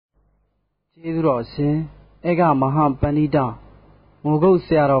ကျေးဇူးတော်ရှင်ဧကမဟာပန္နိတမိုးကုတ်ဆ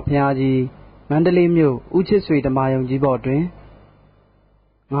ရာတော်ဘုရားကြီးမန္တလေးမြို့ဦးချစ်ဆွေဓမ္မယုံကြီးဘော်တွင်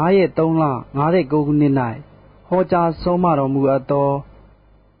9 ရက် 3 လ 59 ခုနှစ်၌ဟောကြားဆုံးမတော်မူအပ်သော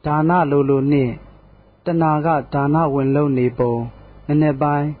ဒါနလိုလိုနှင့်တဏှာကဒါနဝင်လုံနေပုံနည်းနည်း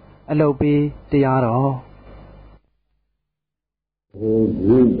ပိုင်းအလုပ်ပေးတရားတော်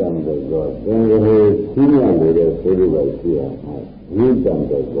ဒီတံတော်သင်္ကေသိရနေတဲ့ဆိုလိုပါရှိရမှာဒီတံ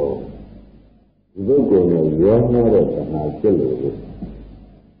တော်ဒီပုဂ္ဂိုလ်နဲ့ရောနှောတဲ့တဏှာဖြစ်လို့ဒီ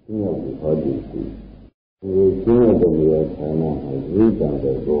ရောက်ပြီးဟောဒီရှိဒီရှင်းတဲ့နေရာဌာနမှာဒီတံ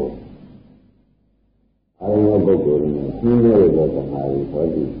တော်အာရုံပုဂ္ဂိုလ်နဲ့ရှင်းတဲ့တဏှာကိုဟော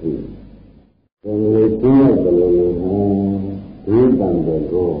ဒီရှိသင်္ကေသိရတယ်လို့ဒီတံတော်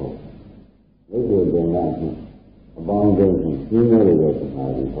ဘုရားသင်္ကန်းအပေါင်းတို့ရှင်းရတဲ့သမာ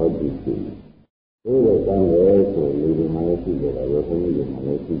ဓိဟောဒီရှိဒီလိုကံလေဆိုလူတွေမှလည်းရှိကြတာရောဘုန်းကြီးတွေမှလ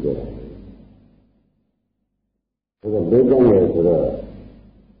ည်းရှိကြတာဒါကဘယ်ကံလဲဆိုတော့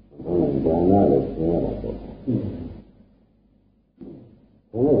ဒါနလို့ရှင်းရတာပေါ့ဒါ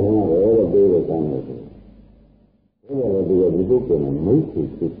နဲ့ဘုရားလည်းပြေလို့ကံလို့ဆိုဒါလည်းဒီပုဂ္ဂိုလ်နဲ့မိတ်ဆွေ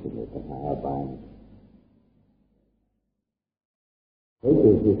ဖြစ်တဲ့သမာဓိပိုင်းမိတ်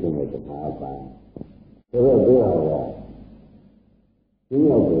ဆွေဖြစ်တဲ့သမာဓိပိုင်းဆိုတော့ဒီဟာကရှင်း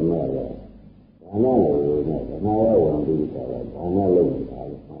ရောက်တယ်မဲ့ဒါနလို့နဲ့ဒါနရဝင်ပြီးတာဒါနလုပ်နေတာ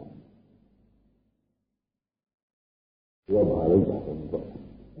လို့ဟုတ်ဒီကဘာလို့တာလဲပေါ့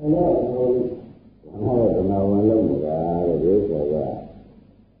ဒါနဝင်လုပ်နေတာတဲ့ဒီဆိုတာ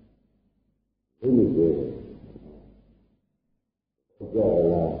ဒီလိုကြည့်ကြ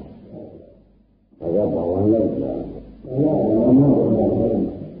လားဒါကဘာဝင်လုပ်တာ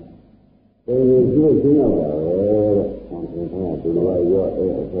ဒီကျိုးရှင်းတော့တယ်တဲ့။ဆံသင်္ခါရဒီလိုရောအဲ့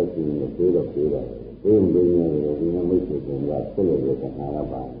အဆက်ကြီးနဲ့ပြေးတော့ပြေးတယ်။ပြေးနေနေဒီနမိတ်ကိုပြန်ရဆက်လို့ရတဲ့ခါရ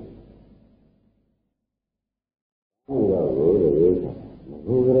ပါ။အဲ့တော့ဘုရားရဲ့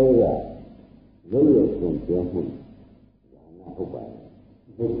ဘုရားကရုပ်ရည်ရှင်ပြမှုဒါနဟုတ်ပါရဲ့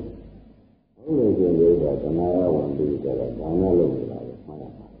။ဟုတ်လို့ရှင်တွေကသနာရဝင်ပြီးကြတာဒါနလုပ်နေတာကိုမှားရ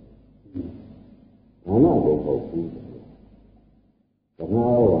ပါ။ဒါနကိုဟုတ်ဘူး။သနာ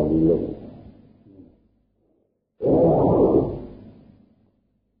ရဝင်ပြီးလုပ်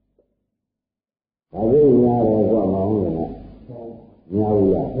ဒါပေမဲ့ညာတယ်ဆိုမှမဟုတ်ဘူး။ညာဘူး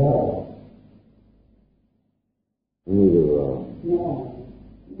လား။ဒီလိုတော့ဒါ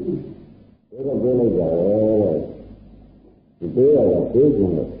ကပြောလိုက်ကြတယ်ဒီပေးရတာပေးခြ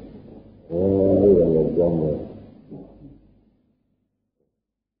င်းလို့ဒါလည်းကြောင်းတယ်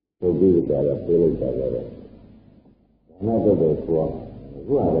သူပြီးကြတာပေးလိုက်ကြတယ်ဒါနဲ့တော့ဆိုအ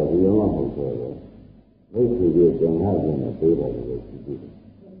ခုကတော့ဒီလိုမှမဟုတ်ဘူးမိတ်ဆွေတွေကျန်လာခြင်းနဲ့ပေးတယ်လို့ရှိသေးတယ်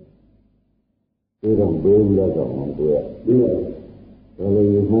ဒီတော့ဘယ်လိုတော့မှတွေ့ဒီလိုဘယ်လို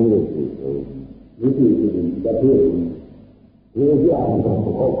မှန်းလို့ရှိသေးမိတ်ဆွေတွေတတ်တယ်ဒီလိုကြားတော့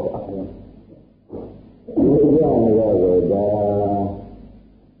ဟုတ်ပါဘူးဒီကြားနေတော့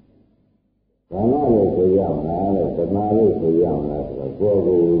ဒါနလို့ဆိုရမလားလို့သမားလို့ဆိုရမလားဆိုတော့ကိုယ်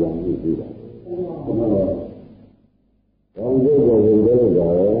ကိုယ်ကမြည်ကြည့်တာဟုတ်ပါဘူးကောင်းတဲ့ကိုယ်ကိုယ်လည်းကြ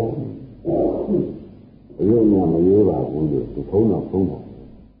တယ်ရုပ်နဲ့မရိုးပါဘူးလို့သူဖုံးတော့ဖုံးတာ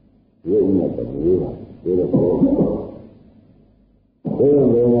ရုပ်နဲ့တော့မရိုးပါဘူးဒါတော့ဘယ်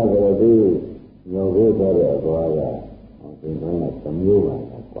လိုလဲဆိုတော့ဒီညောဖို့တဲ့အသွားကသင်္ခါရသမျိုးပါ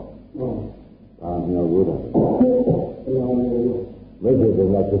တော့အာညောဖို့တာမိတ်ဆွေ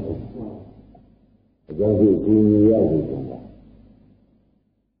ကဖြစ်တယ်အကြောင်းကြီးဒီညီရစီဆိုတာ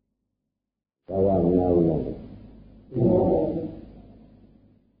ဒါကများဘူးလား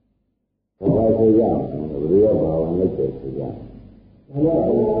ဘာဆိုရဘယ်ရောဘာဝနဲ့ကျဆိုရ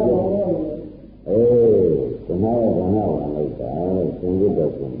သနာရဒါနဝါလိုက်တာသင်္ကြန်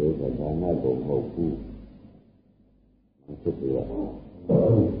တော်ရှင်တို့ကဒါနကိုမဟုတ်ဘူးဖြစ်ပြရ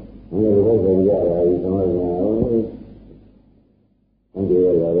ဘယ်လိုလဲဆိုကြတာဒီသမားကအင်းဒီရ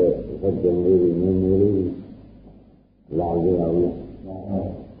တဲ့စက်ကြံလေးနင်းလေးလာကြအောင်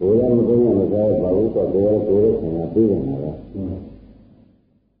ဘယ်လိုမကောင်းလဲဆိုတော့ဘာလို့တော့ကိုယ်ကိုယ်ဆင်ရပြီးနေတာလဲ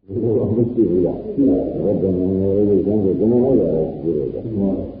ဒီလိုမရှိဘူးလားဘယ်တော့မှလည်းကျန်တယ်ဒီလိုလည်းရတယ်ဒီလိုက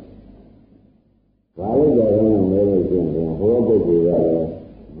ဘာလို့ကြတယ်လဲလို့ဆိုရင်ဟောပုဂ္ဂိုလ်ကလည်း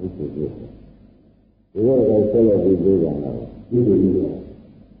မရှိဘူးဒီလိုလည်းဆက်လက်ပြီးပြေးကြတာဒီလို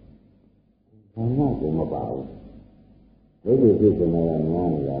ဘာမှကိုမပါဘူးဝိသုဒ္ဓိကနာကများ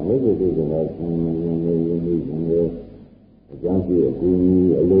နေတာဝိသုဒ္ဓိကနာဆင်းရဲနေရင်းနေတယ်အကြောင်းရှိအကူ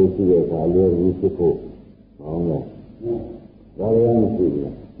ကြီးအလိုရှိတဲ့ခါလေးဝိဖြစ်ဖို့ဟောင်းတယ်ဒါလည်းမရှိဘူး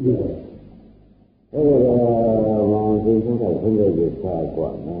အဲ့ဒါကမောင်သိဆုံးတဲ့ဘုရားကြီးစားกว่า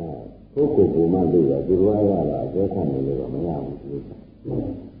နော်ပုဂ္ဂိုလ်ကမှသိတာဒီလိုရတာအကျခံနေလို့မရဘူး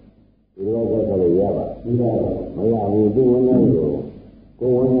ဒီလိုက လို့ရပါမရဘူးသူဝန်နဲ့ကို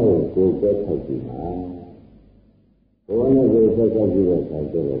ဝန်နဲ့ကိုပဲထိုက်ကြည့်ပါကိုဝန်နဲ့ကိုဆက်ဆက်ကြည့်တဲ့အခါ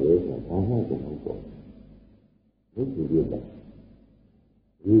ကျတော့လေဘာမှကိုမဟုတ်ဘူးဒီကြည့်တာ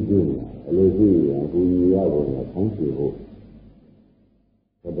ဒီကြည့်အလိုကြည့်ရင်ဒီရဖို့နဲ့ဆန်းစီဖို့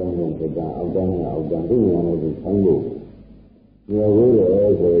တတန်းနဲ့တတန်းအောက်တန်းနဲ့အောက်တန်းသူ့ဉာဏ်နဲ့သူဆန်းလို့ညောလို့ရ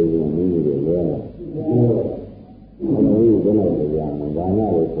ဆိုရင်မိမိတွေလဲမလို့ဘယ်နဲ့ကြရမလဲဒါန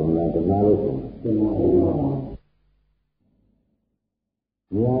လို့ဆိုရင်တနာလို့ဆိုရင်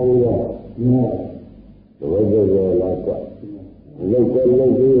ညာရည်တော့ဘယ်လိုလဲလားကွာလောက်ကြလော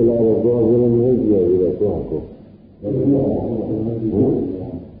က်ကြည့်လာတော့ကိုယ်ကလည်းမကြည့်ရဘူးတော့ကိုယ်ကို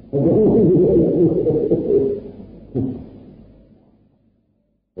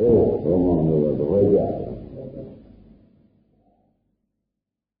ဘောမလို့တော့ကြ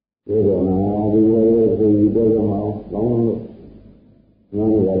ဒီတော့နာဒီလိုဆိုပြီးတော့မှလောင်းလို့ငါး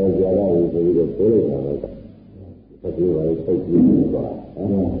လည်းကြာလာပြီဆိုပြီးတော့ပြောလိုက်တာပဲ။တကယ်ပါလေစိတ်ကြီးနေပါ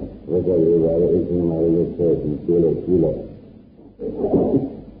။ဘယ်တော့လဲပါလေအရှင်မာလေးဆက်ပြီးပြောလိုက်ဒီလို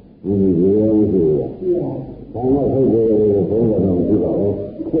ရောဆိုတာ။ဘာမှစိတ်တွေဘုံကတော့မရှိပါဘူး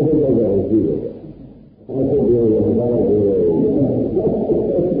။စိတ်တွေကတော့ရှိတယ်။အဲ့ဒီလိုရောဘာလို့လဲ။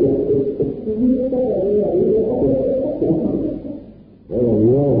ဘယ်လို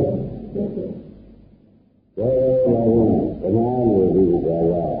ရောဘယ်နာလို့ဒီက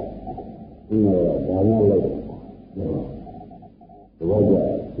လာဒီတော့ဘာမှလုပ်တော့ကြ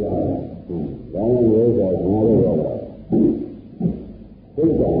ကြားဒါနဲ့ရောကငါတို့ရောစိ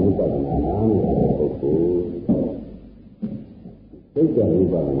တ်ကဥပဒနာနာမလို့ပုဂ္ဂိုလ်စိတ်ကဥ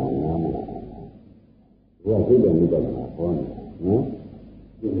ပဒနာနာမလားဘုရားစိတ်ကဥပဒနာဟောတယ်နော်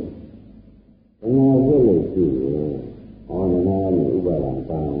ဘယ်နာစိတ်လို့ရှိရင်ဟောနာနဲ့ဥပဒနာ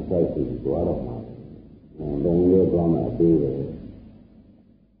တန်အောင်စိုက်ပြီးသွားတော့မှာဘယ်လိုသွားမှသေးတယ်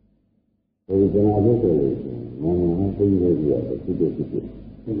ဒီကနာလို့ဆိုလို့မင်းမသိရကြရဖြစ်ဖြစ်ဖြစ်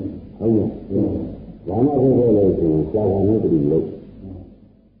ဟုတ်ရဲ့ဘာမှဖြစ်ဖြစ်လို့ဆိုရင်စာကနုတ္တိလို့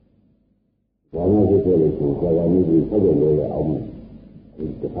ဘာမှဖြစ်ဖြစ်လို့ဆိုရင်စာကနုတ္တိဆက်တယ်လို့အောင်မယ်ဒီ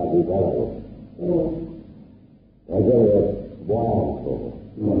တစ်ခါဒီကားတော့ဒါကြောင့်ဘာတော့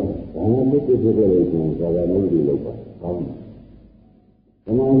ဘာမှဖြစ်ဖြစ်လို့ဆိုရင်စာကနုတ္တိလို့ပါကောင်းတယ်ဓ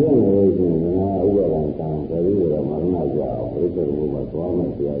မ္မကျင့်လို့ရှိရင်ငါဥပဒံတန်ဒါကြီးကတော့မရဏကြအောင်ဘိက္ခုဘုရားသွားမယ်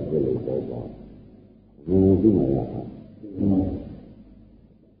တရားကျင့်လို့တော့ကြောင်းဒီလိုကြည့်မှလားဘယ်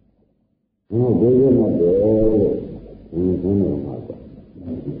လိုမှတော့ဒီဘုန်းတော်မှာပေါ့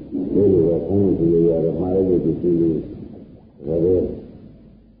ဒီလိုကဘုန်းကြီးတွေရတယ်မှားလို့ဒီလိုဒါလည်း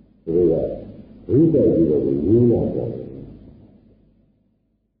ဒီကဘိက္ခုကြီးတော့ရင်းရတယ်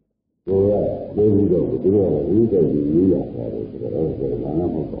ကိုယ်ကဒီလိုတော့ဒီလိုရင်းတယ်ကြီးရရတယ်ဆိုတော့ဒါကနာမ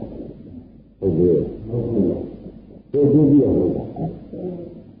ဟုတ်ပါဘူးဟုတ်ပြီဟုတ်ပြီဒီကြည့်ရအောင်ပါ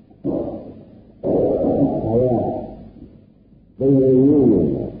ဘယ်လိုမျိုးလဲ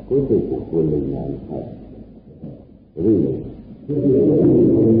ကိုယ်စိတ်ကိုကိုယ်လည်းညာဟုတ်ဒီလိုကိုယ်စိ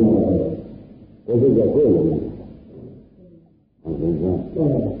တ်ကကိုယ်လည်းဟုတ်ကဲ့ဟုတ်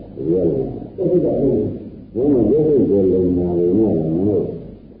ကဲ့ဒီလိုလေကိုယ်စိတ်ကဘုံမှာကိုယ်စိတ်ကိုလည်းညာလို့မလို့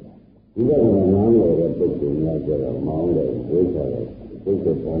ဒီကနေ့နားလည်တဲ့ပုဂ္ဂိုလ်များကြတော့မောင်းတယ်ဝိသတယ်စိတ်က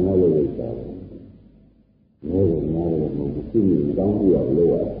ဘာမှလို့ဝိသတယ်မျိုးနားလည်မှုသိနေတောင်းပြရလို့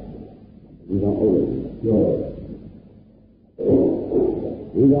ရတယ်ဒီကောင်အုပ်လို့ပြောတယ်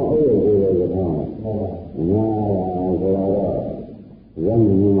ဒီကောင်အုပ်လို့ပြောတယ်ကတော့ညာဆိုတော့ရမ်း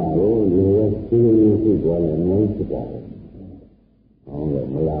နေမှာလို့ဒီလိုသိနေသိသွားတယ်ငြိမ်းဖြစ်တာဟုတ်တယ်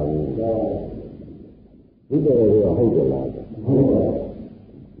မလာဘူးဒီတော်ကဟုတ်တယ်လားဟုတ်တယ်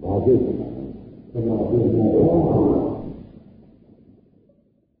ဘာဖြစ်လဲဘာဖြစ်လဲ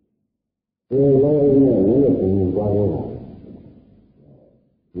ဒီလိုနဲ့လည်းဘယ်လိုသွားလဲဘယ်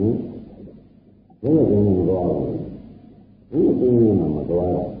လိုဘယ်လိုသွားလဲဒီအင်းကြီးမှာမသွား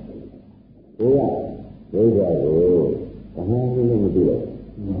တော့ဒီကဒိဋ္ဌာကိုဘာမှလည်းမသိတော့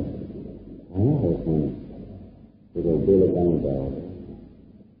ဘာမှလည်းဒီလိုပြေးလိုက်တာတော့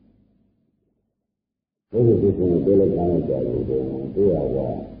ဘယ်လိုဒီလိုပြေးလိုက်တာတော့ဒီ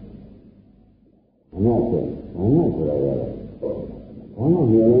ကအနာဆိုတော့ရတယ်ဘာမှ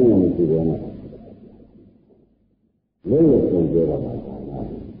မြင်လို့မရှိတော့နဲ့လည်းလည်းပြန်ပြောတာပါဘု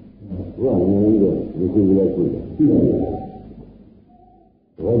ရားငြင်းတယ်ဒီလိုလည်းရှိတယ်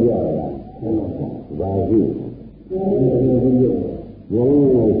ဘောကြရတာဘာရှိငြင်း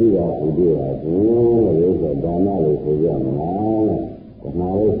လို့ရှိတာဘုရားဘုရားလို့ဆိုဒါနလို့ဆိုကြမလားကနာ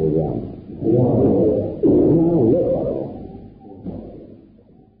လို့ဆိုကြမလားလက်ပါ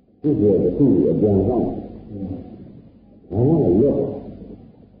ဒီလိုသူ့အပြန်ဆောင်ဘာမှလည်းလက်ပါ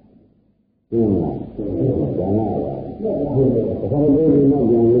ဒါနပါဒါကလည်းဒီမှာ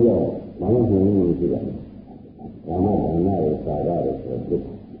ပြန်လို့တော့ဘာမှမဟုတ်ဘူး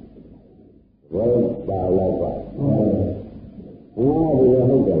လောက်ပါငါဒီလို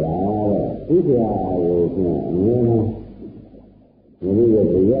ဟုတ်ကြလားတဲ့ဒီတရားကိုပြန်အမြဲတမ်းဒီလို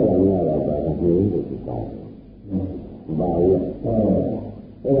တရားရမှာတော့ဒါကမင်းတို့ဒီပါဘာလို့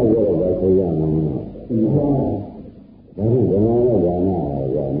အဲ့ဒါကြောင့်ဘာဆိုရမလဲဒါကဘယ်မှာလဲဘာနာ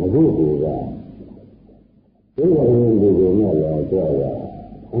လဲမဟုတ်ဘူးကဒီလိုမျိုးကိုညလာကြရ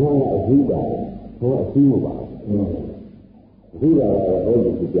အမှန်အကြည့်ပါဟောအကြည့်မပါဘူးဒီကလည်းဟုတ်တ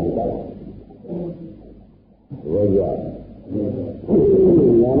ယ်ပြန်ကြတယ်ဝေရ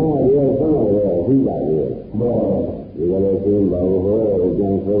နာမရေဆောင်းရဟိပါလေဘောဒီကလေးသိပါဘူးဟောကျ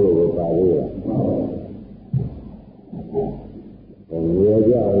န်ဆိုလို့ပါလေရေ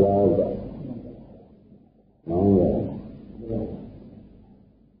ကြလာကမောင်းတယ်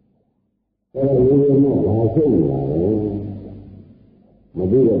အဲဒီလိုမျိုးဘာဖြစ်နေတာလဲမ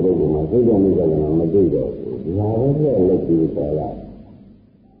သိတဲ့ပုဂ္ဂိုလ်မှာသိတဲ့မိစ္ဆာကမသိတော့ဘူးဒါပဲလက်ကြည့်ပေါ်လာ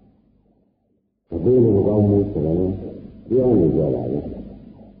မသိလို့ကောင်းမှုဆိုတယ်ပြောနေကြတာလေ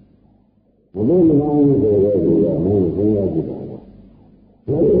မသိမကောင်းဘူးဆိုတဲ့လူကမင်းသိရကြည့်ပါတော့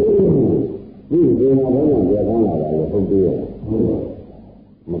ဒီဒီမှာတော့ပြောကောင်းလာတာလေဟုတ်ပြီ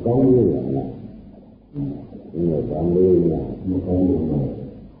မကောင်းဘူးလားဒီကံလေးကမကောင်းဘူး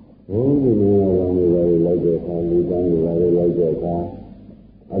ဘုန်းကြီးတွေကလည်းလိုက်တဲ့အခါလူတန်းတွေကလည်းလိုက်တဲ့အခါ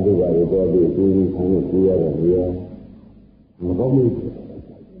အတုပါတွေတော့ဒီဒီခံနေကြရတယ်ဘယ်မကောင်းဘူးဟုတ်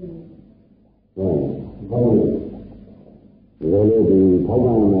ဘာလို့ဒီလိုဒီထောက်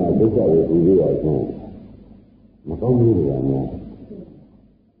ပံ့တဲ့ဒုက္ခကိုဒီလိုရအောင်မကောင်းဘူးလေများ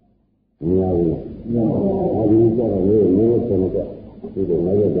များဘူးအဲဒီကြတော့လေမျိုးစနကဒီလိုလ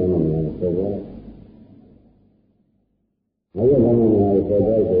ည်းတော့မမြင်ဆိုတော့မရတဲ့နေရာကို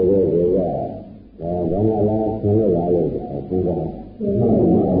တော့ဆိုတော့ဒီကဘာမှလားဆင်းရလာလို့ဆိုတော့ဘယ်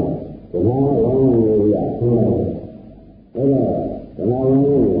မှာရောင်းနေရဆင်းရတယ်အဲ့ဒါဘယ်မှာရောင်း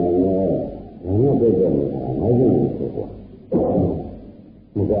နေလဲဘာမှပြတ်တယ်မဟုတ်ဘူးဆိုတော့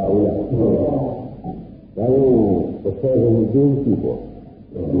မကောင်းဘူးလားဒါကြောင့်တစ်ဆယ်ကကျင်းကြည့်ပေါ့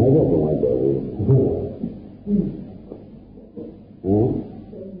မဟုတ်ဘူးမှာတော့ဘူး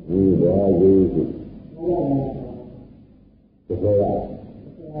ဒီဘာကြီးဒီလိုရ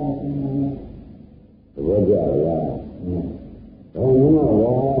ဘောကြလားဘာလို့လဲ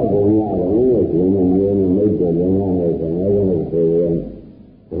ဘာဘုံရတယ်ဒီလိုမျိုးမိတ်တယ်လုံးဝနဲ့ဆိုငါတို့ဆိုရင်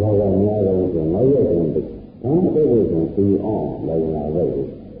ဘာကများတော့ဆိုငါရဲ့ဘုံတန်းတဲ့ကိုစီအောင်လိုက်လာတော့ဒီ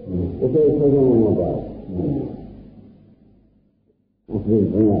လိုဆိုကြမှာပါဒီကနေ့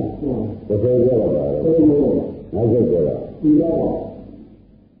ကြရပါနောက်ကြရဒီတော့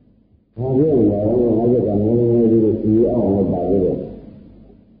ဘာပြောလဲငါကမင်းလေးတွေစီအောင်လို့ပါလို့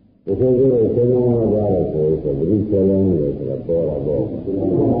ဒီလိုဆိုရင်စေလုံးမသွားတော့ဆိုဒီစေလုံးတွေဆိုတော့ပေါ်တာပေါ့ဒီ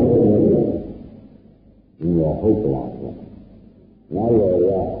မှာဟုတ်ကလားနားရ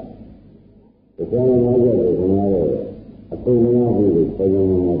ရဒီကနေ့ငါရတယ်ခင်ဗျားရဲ့အကုန်များပြီးစေလုံး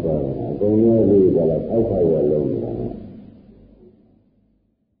မသွားတော့အကုန်များပြီးကြတော့အောက်ခါရလုံးနေတာ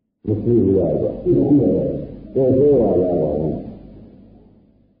မရှိဘူးလားတော့ဒီလိုဆိုရလာတော့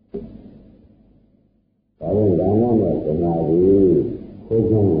ဒါလည်းဓမ္မနဲ့သမာဓိကိုယ်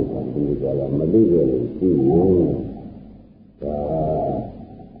ဆုံးကိုပြီးကြတာမသိကြလို့ရှိရင်ဒါ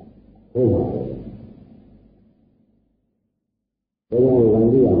ဟုတ်ပါဘူးဘယ်လိုဝင်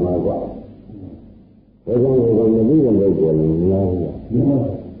ကြည့်ရမှာကွာဘယ်လိုဝင်မသိရင်လည်းကိုယ်လည်းများဘူး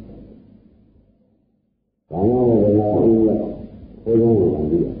ဓမ္မနဲ့သမာဓိကိုယ်ဆုံးကိုဝင်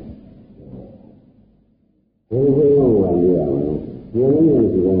ကြည့်ရဘယ်လိုဝင်ကြည့်ရမလဲဒီလိုမျိုး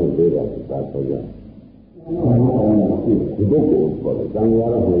ဒီလိုမျိုးပြောတာဆိုကြဒီပုဂ္ဂိုလ်ပေါ်တယ်တန်ရာ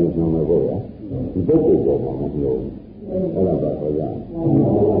ရဟိုညောင်းမယ်ပေါ့ဗျာဒီပုဂ္ဂိုလ်ပေါ်မှာမပြောဘူးအဲ့ဒါပါဆိုကြငါ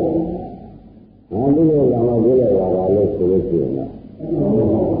တို့ကလာမပြောရတာလို့ဆိုလို့ရှိရင်တော့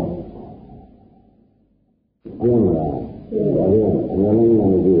ကျင်းလာဒါလည်းအများကြီးမ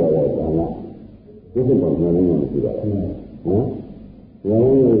ကြည့်ရတော့ဒါလားဒီစိတ်ပေါ်အများကြီးမကြည့်ရတော့နော်အများ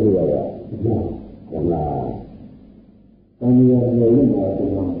ကြီးမကြည့်ရတော့ဒါလားတန်ရာလည်းလည်းပါတော့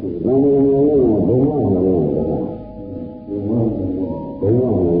ဘာလို့လဲဘုံမလည်းဘုံမ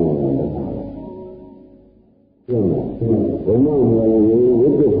လည်းကျင်းလာဘုံမလည်းဝိ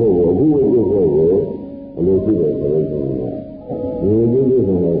တ္တဖို့ကိုအခုဝိတ္တဖို့ကိုအလိုရှိတယ်ဆိုလို့ရှိရင်ဒီဝိတ္တ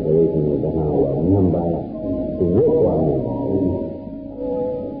ဖို့ကိုဆိုလို့ရှိရင်တခါတော့နံပါတ်ဒီဝတ်သွားတယ်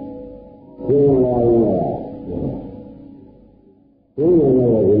ကျင်းလာရင်ကျင်းနေတ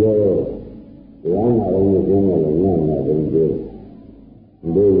ယ်ဒီလိုလမ်းလာရင်ကျင်းနေတယ်ညံ့နေတယ်ဒီ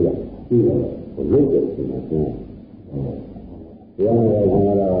လိုလားဒီလိုလုပ်တယ်ဆိုရင်ကျင်းတယ်ရရက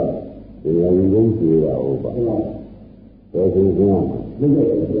တော့ဒီလိုလုံးကြည့်ရအောင်ပါတော်သူကလုပ်ရတယ်ဘယ်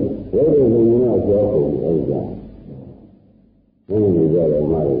လိုလုပ်နေတော့ကြောက်ပုံအဲ့ဒါဘယ်လိုကြရ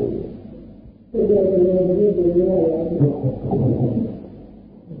မှာလဲ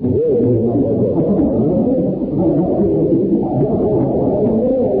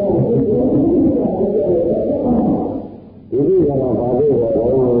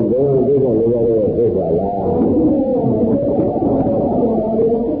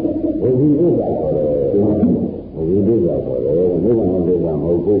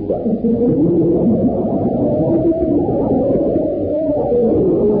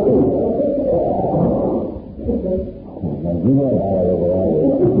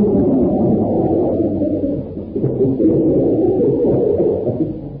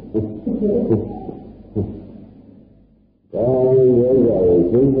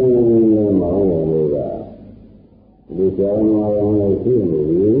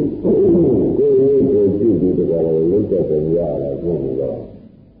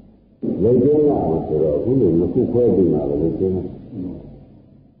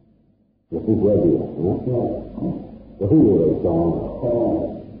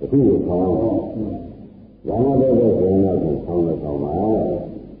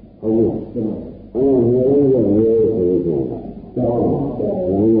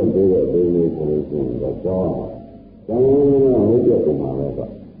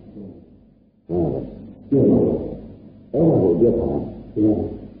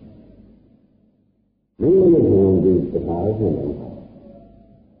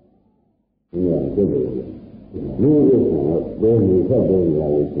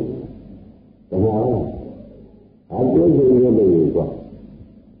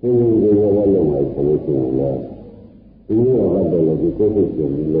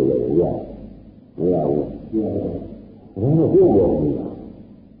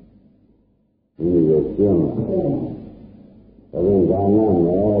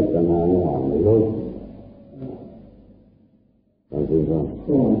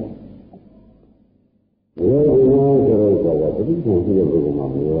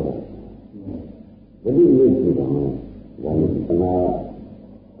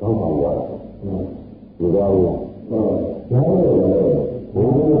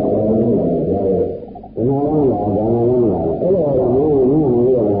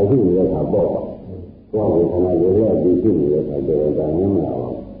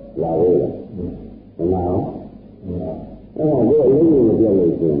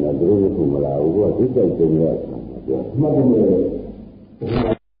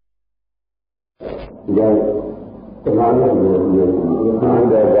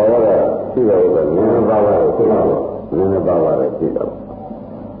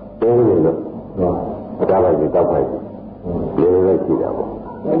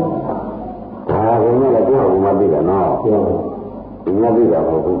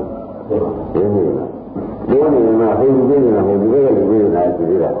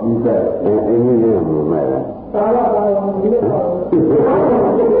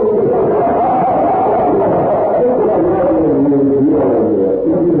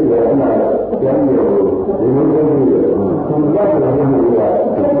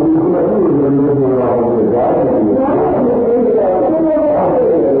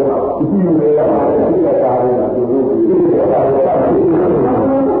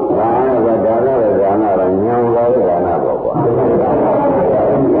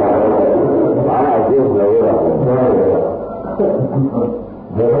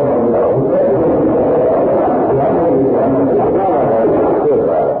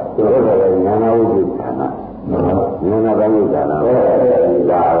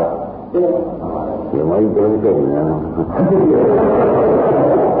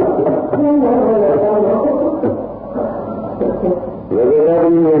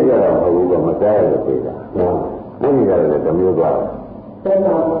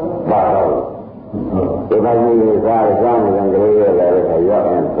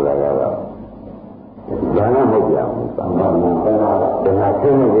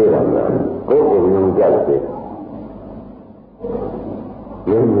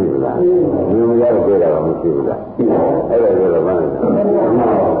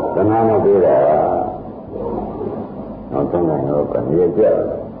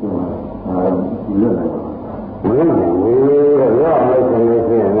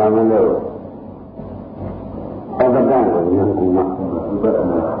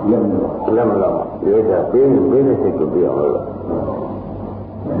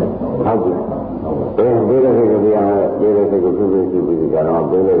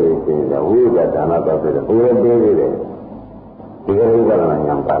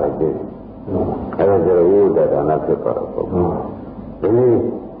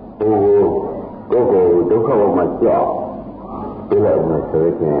ဒ ပြေးလိုက်မှဆို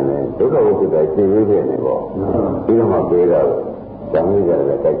ရင်လည်းဒုက္ခဝိသုဒ္ဓရှင်းရတဲ့နေပေါ့ပြီးတော့မှပြေးတော့ဇာမိကြတ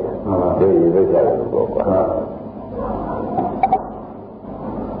ယ်တိုက်တယ်ပြေးပြီးကြတယ်ပေါ့ကွာ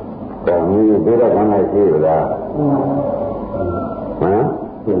ဇာမိပြေးတဲ့ခန္ဓာရှိလားဟမ်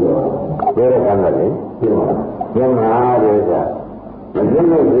ပြေးတဲ့ခန္ဓာလေကျင်းပါတဲ့ကမကျင်း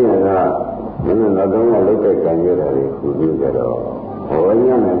လို့ရှိရင်ကမင်းတို့တော့လုတ်တဲ့ကံရတာတွေခုပြီးကြတော့ဟောရ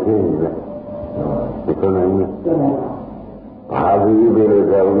မယ်ရှင်းပြီဒီကနေ့ဘာပြီးပြီလို့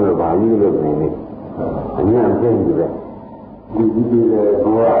ပြောလို့ဘာကြီးလို့နေနေအញ្ញံရှင်းပြီပဲဒီလေ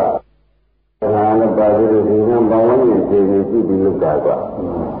ဘောကဘာလဲပါပြီးဒီကဘာဝင်းနေရှင်းပြီးလုတ်တာကွာ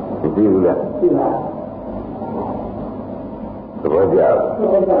ဒီဘူးလားရှင်းပါတော့ကြာ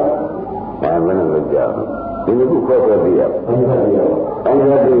ဘာမလို့ကြာဒီလိုခေါ်ပြပြရအောင်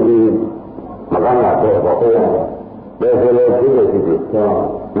ရပြီးမကန်းလာတော့ဘောဘယ်ဆိုလဲသိတယ်သိတယ်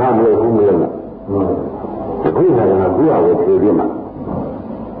နားမလို့ဘူးမလို့အခုကလည်းကူရကိုဖြေပြမှာ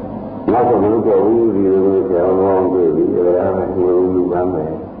နောက်တော့မလို့တော့ဘူးဒီလိုပြောင်းအောင်ပြပြီးရတာပဲဒီလိုလူပန်းပဲ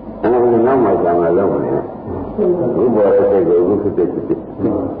အဲဒီနောက်မှကြာမှလောက်နေတယ်ဘုရားရဲ့စိတ်ကိုအခုဖြစ်ဖြစ်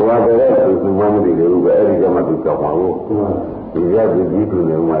ဘုရားရဲ့သူမှမသိဘူးပဲအဲဒီကမှသူကြောက်ပါဘူးဒီရည်ကြီးသူ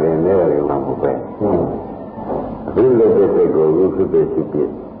လည်းမှလည်းနေရတယ်မှမဟုတ်ပဲအခုလိုတဲ့စိတ်ကိုအခုဖြစ်ဖြစ်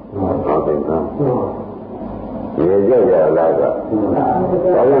ဟုတ်တယ်နော်ရေကြကြလာကဒါကြောင့်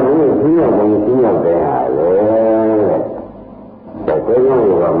ဒီကြီးရောက်တယ်ကြီးရောက်တယ်ဟာလေတဲ့တဲ့ကြောင့်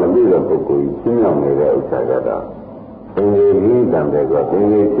ကမသိတဲ့ပုဂ္ဂိုလ်ကြီးကြီးရောက်နေတဲ့ဥစ္စာကတော့သင်္ကေကြီးတံတဲ့ကသင်္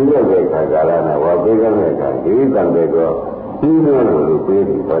ကေကြီးရောက်တဲ့ခါကာလနဲ့ဝါပေးတဲ့အခါဒီတံတဲ့ကကြီးလို့လို့ပြေး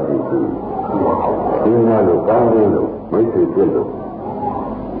ပြီးပါတိရှိဒီမှာလို့ကောင်းတယ်လို့မိတ်ဆွေပြည့်လို့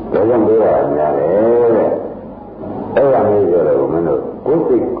ဒါကြောင့်ပြောရများတယ်တဲ့အဲ့ဒါမျိုးကြတော့မင်းတို့ကိုယ်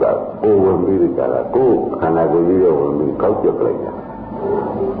စိတ်ကကိုယ်ဝင်ပြီးကြတာကိုယ်ခန္ဓာကိုယ်ကြီးရောဝင်ပြီးကောက်ကျက်လိုက်တာ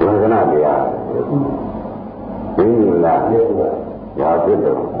ဝေဒနာတရားဘင်းလားရာဖြစ်တ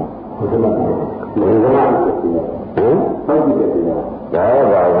ယ်ဝေဒနာဟင်ကောက်ကျက်တယ်ဒါ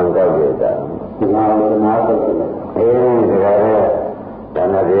ဘာဝံကောက်ကျက်တာဒီမှာဝေဒနာကောက်ကျက်တယ်ဒါကလည်းဒါ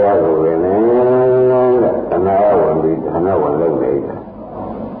နတရားကိုဝင်နေတဲ့ခန္ဓာဝင်ပြီးခန္ဓာဝင်လို့နေတာ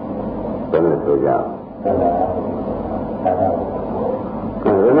ဘယ်လိုဆိုကြဘယ်လို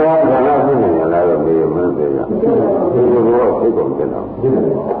ခန္ဓာဖြစ်နေရလားလို့မေးမှန်းပြောရဒီလိုတော့သိကုန်တယ်နော်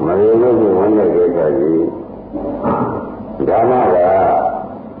မရေလို့ဝင်တဲ့ကိစ္စကြီးဒါနက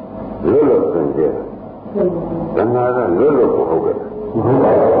လွတ်လို့ဆိုကြဒါနကလွတ်လို့ဟုတ်ကဲ့ဟုတ်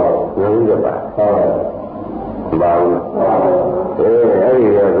ပါဘူးဘယ်လိုကြပါဘာလို့အဲ့ဒီ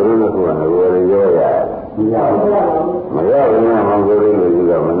ကသူတို့ကလည်းရောရတယ်မရဘူးမဟုတ်ဘူးလို့ယူ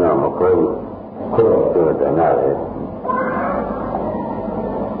တော့မနာမခွဲဘူးခေါ်တော့ဒါနပဲ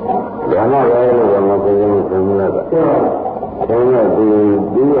ဒါနပဲလို့မပြောရင်ဆင်းရဲတာဆင်းရဲသူ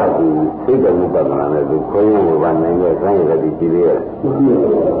သူရသူစိတ်တော်မူပါမလားလေသူခွဲရုံကနိုင်တဲ့ဆန်းရတဲ့ဒီကြည့်ရတယ်မ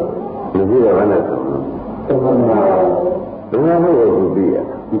ရှိတော့ဘယ်နဲ့ဆုံးဘယ်မှာလို့သူပြီးရ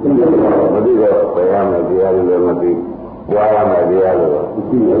မသိတော့ဘယ်ရမယ်တရားတွေလည်းမသိကြွားရမယ်တရားတွေမသိ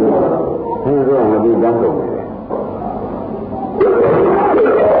ဘူးဆင်းရဲမသိတတ်တော့တယ်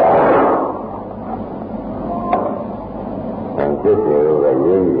ဖြစ်တယ်လို့ပဲရ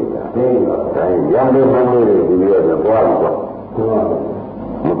င်းနေတာဒါရံလို့မှန်းလို့ဒီလိုတော့ပွားပြီကွာ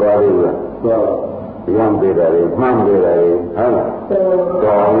မပွားဘူးလားရံပေးတာတွေမှန်းပေးတာတွေဟုတ်လား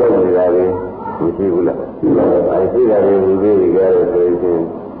တော်လို့နေတာတွေမရှိဘူးလားအဲဒီတာတွေဒီလိုကြရဆိုရင်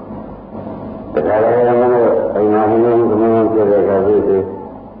တရားလည်းမလို့အင်္ဂါမင်းကမင်းပြတဲ့ကလေးတွေ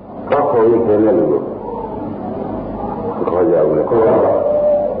ကောက်ခေါ်ရတဲ့လူကိုခေါ်ကြဘူးလေခေါ်တော့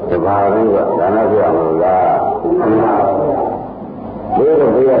ဒီဘာလို့ကဒါနပြရမလားဒီလို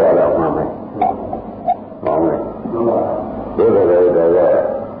ပြရတာတော့မှန်မယ်။ဟုတ်မယ်။ဒီလိုလည်းတော့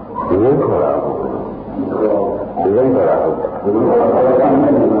ဒီလိုခေါ်တာဟုတ်။ဒီလိုခေါ်တာဟုတ်။ဒီလိုခေါ်တာဟမ်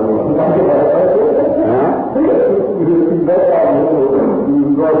။ဒီလိုဒါမိ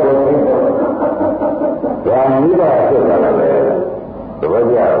ဘဖြစ်တာလည်းသဘော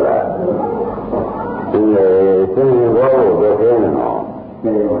ကျလား။ဒီစင်ဘောကိုပြောနေတော့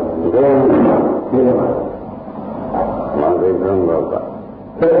ဒီလိုမသိဆုံးတော့က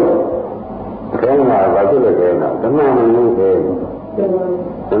ခဲမှာဘာဖြစ်လဲခဲတော့ဓမ္မမလို့ခဲဘယ်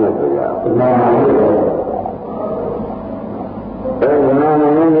လိုဆိုရဓမ္မမလို့ဓမ္မမ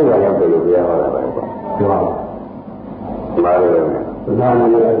လို့လည်းဘယ်လိုပြောရတာလဲဒီမှာမာရယ်ဓမ္မမ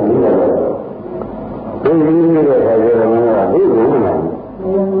လို့လည်းဒီလိုပဲဒီနေတဲ့အခါကျတော့မင်းကဒီလိုမလား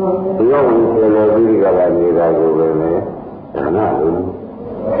ဒီရောက်ဝင်ဆယ်လို့ဒီကလာနေတာကိုပဲလေဒါနလို့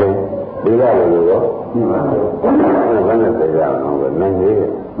ဒီကလည်းလို့တော့ဘယ်နဲ့ပြောရအောင်လဲနိုင်နေတယ်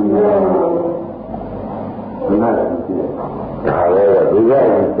ဒါလည်းဒီက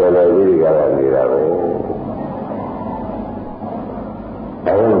ဆယ်လို့ဒီကလာနေတာပဲ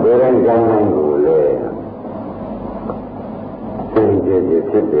Ayam berang jangan boleh. Jadi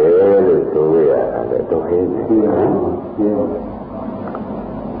sedih itu ya ada dohin.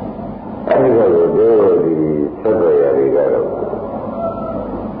 Kalau di sebaya di kalau.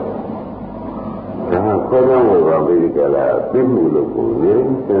 Nah, korang orang berikala timbul lugu, ini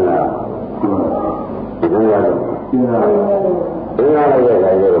senang. Senang aja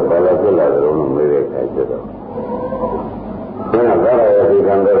kajar pada pula orang mereka kajar. Karena darah di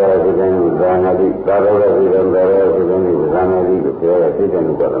antara kita ini darah di darah di antara kita ini darah di kita kita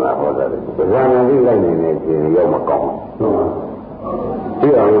ini darah apa darah di lain ini sini yang makam.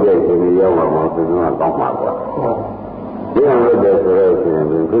 Dia ada sini yang makam sini makam apa? Dia ada darah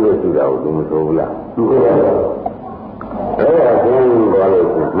sini itu sudah untuk sebelah. Saya sini kalau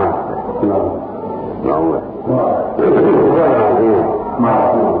mas, nama.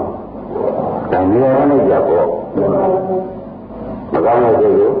 Dan dia mana jago? Makanya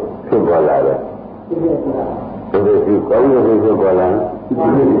itu sebuah lada. Jadi kalau itu sebuah lada,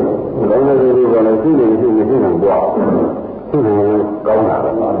 kalau itu sebuah lada, itu buah. Itu kau nak,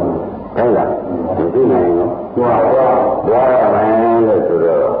 kau nak, itu ni, buah mana itu?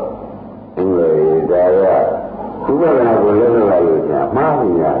 Ini dia, juga nak boleh lalu je,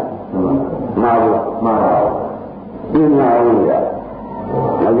 mahnya, ini mahnya.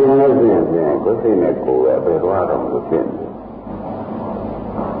 Lagi ni, kau sini kau berdoa dalam kucing.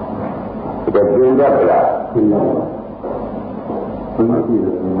 Kita pindah pula. Pindah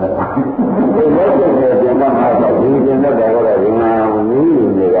masa. Ini pindah dah dengan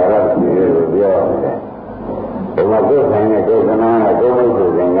ini negara dia. Kalau hanya kerana itu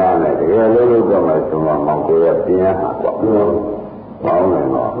dengan dia lalu cuma mampu ya pindah apa. Mau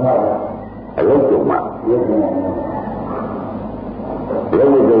mana? Lalu cuma.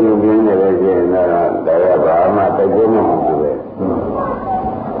 Lalu jadi begini lagi daya bahama terjemah juga.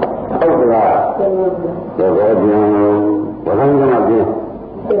 Oklah, jadi orang yang ada,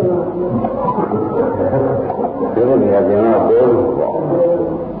 jadi dia jangan boleh,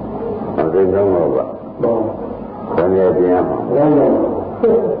 nanti jangan apa, dan dia apa?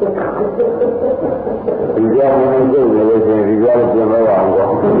 Dia mungkin jadi dia jangan apa.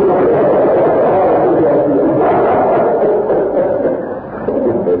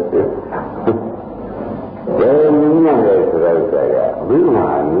 Ini ada saya.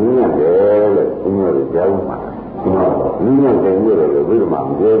 Ini ada ini jauh mana. Ini ada ini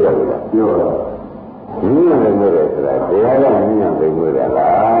mana jauh. Ini ada saya. Dia ini ada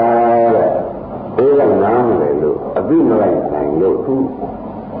lah. Dia nama itu. Tapi mana yang itu?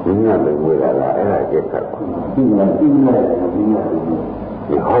 Ini ada lah. Ada cekak.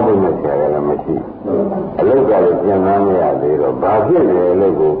 Ini hobi macam apa macam? Kalau kalau yang nama ada itu, bahagian itu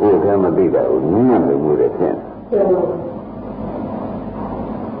aku sama tidak. Ini ada macam.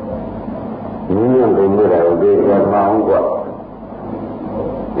 Ini yang kemudian dia mahu buat,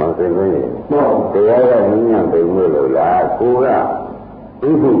 maksudnya, dia ini yang kemudian lah, kurang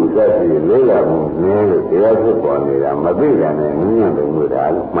itu jadi lelah mungkin dia sebuah lelah, mesti kan ini yang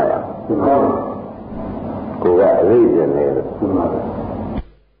kemudian macam, kurang reason itu.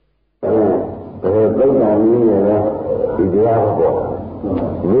 Kalau ini adalah dia apa?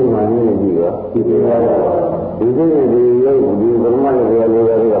 Ini mana juga? Itu dia di rumah dia ada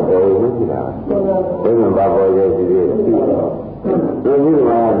apa ini tidak? Ini bapa dia sendiri. Jadi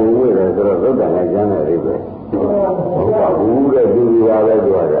mana dia terus dah jangan ribet. Apa udah dulu ada.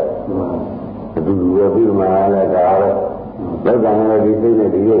 Dulu di mana ada. Jangan di sini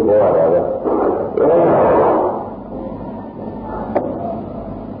dia kau ada.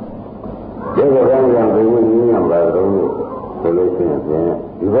 Jadi orang yang ini yang baru solusinya,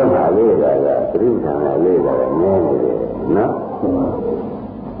 juga malih dah, terus malih dah, ni,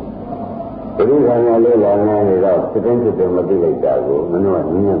 terus malih dah, ni dah, sedang mati lagi aku, mana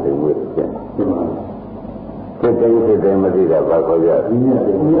ni yang terbuat je, sedang mati dah, apa kau jadi,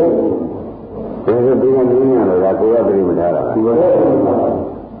 jadi dengan ni yang dah, aku ada di mana,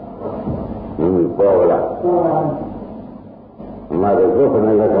 ini pola. हमारे को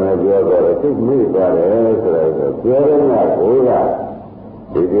अपने लगने दिया गया तो मिल पा रहे हैं तो प्यारे ना होगा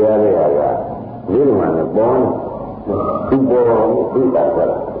विद्यालय आया निर्माण बॉन तुम का कर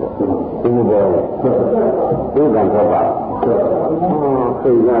तुम बोले तू का पा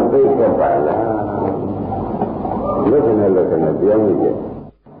कोई ना कोई का पाला लगने दिया मुझे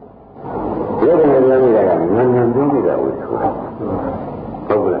लगने दिया मुझे मन दूंगी का उसको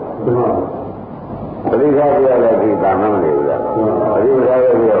प्रॉब्लम परिवार वाला भी दाना नहीं हुआ परिवार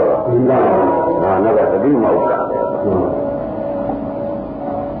वाला ना ना का तभी मौका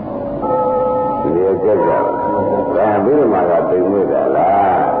ဒီကြက်ကြဒါပြီးတော့မှကသိမွေ့တာ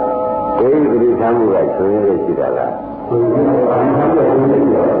လားကိုယ်ဒီသမ်းမှုကဆွေးရရှိတာလား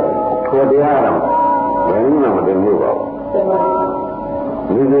ခေါ်တရားတော့ဘယ်နည်းမှမသိမှုပါ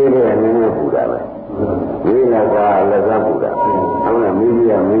ဘူးမိသေးတဲ့နည်းနည်းပူတာပဲမိလာကလက်စားပူတာဟုတ်လားမိကြီး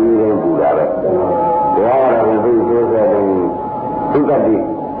ကမိကြီးတိုင်းပူတာပဲတရားရတဲ့သူဆိုတဲ့ဒုက္ခတိ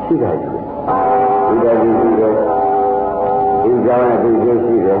ရှိတာကြီးဒုက္ခတိရှိတယ်ဒီကြောင့်သူရှိ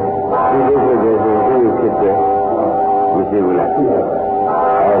တယ်ဒီလိုဖြစ်တယ်ဆိုသူဖြစ်တယ်မရှိဘူးလားရှိတယ်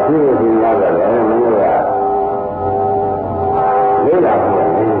ရှိလို့ရှိရတယ်လည်းမင်းတို့ကလေးလာမှု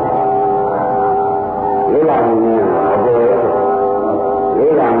လေးလာမှုနဲ့မပေါ်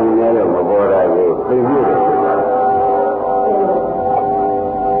လေးလာမှုနဲ့တော့မပေါ်တာကိုသိမှုတယ်ဆိုတာ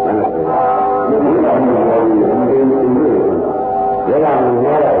မနက်ကတော့လေးလာမှုနဲ့သိမှုတယ်လေးလာမှု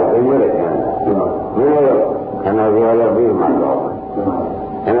နဲ့တော့သိမှုတယ်ဒီမှာဒီလိုခန္ဓာကိုယ်လည်းပြီးမှတော့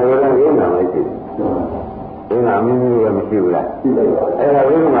ခန္ဓာကိုယ်လည်းပြီးမှမရှိဘူးဒီမှာမင်းကြီးကမရှိဘူးလားအဲ့ဒါ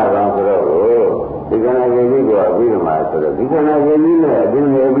ဝိမာကောင်ဆိုတော့ဒီခန္ဓာကိုယ်ကြီးကပြီးမှဆိုတော့ဒီခန္ဓာကိုယ်ကြီးနဲ့အပြင်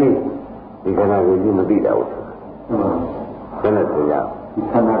နေပြီးဒီခန္ဓာကိုယ်ကြီးမသိတာဘူးဘယ်နဲ့ဆိုရဒီ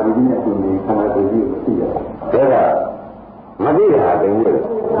ခန္ဓာကိုယ်ကြီးနဲ့အပြင်နေခန္ဓာကိုယ်ကြီးကိုသိရတယ်ဒါကမသိတာသိနေတယ်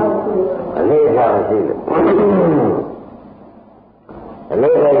အလေးထားမရှိတယ်အ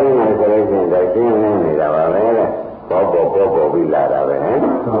လေးထားခြင်းနဲ့ဆိုလို့ရှိရင်ဒါရှင်းနေနေတာပါပဲတဲ့ပေါ်ပြီးလာတာပဲ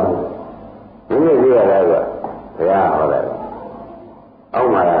ဒီလိုကြည့်ရတာကဘုရားဟောတယ်အော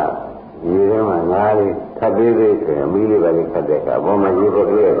က်မှာရေထဲမှာငါးလေးထပ်သေးသေးဆိုရင်မီးလေးပဲခတ်တဲ့အခါပေါ်မှာရေပေါ်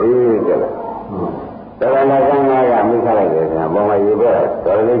ကလေးအေးကြတယ်တော်တော်များများကမိခလိုက်တယ်ဆိုတာပေါ်မှာရေပေါ်တော်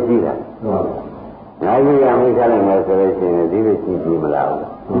တော်လေးကြီးတာငါးကြီးကမိခလိုက်မယ်ဆိုလို့ရှိရင်ဒီလိုကြီးကြီးမလားဘူး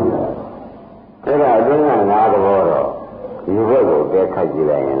အဲ့ဒါအတွင်းကငါးတော်တော့ဒီဘက်ကိုတဲခတ်ကြည့်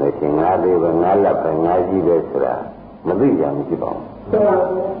လိုက်ရင်လို့ရှိရင်ငါးသေးပဲငါးလက်ပဲငါးကြီးပဲဆိုတာမသိကြမရှိပါဘူး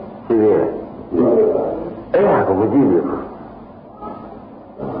ရှိသေးတယ်အဲ့ဒါကိုမကြည့်ဘူး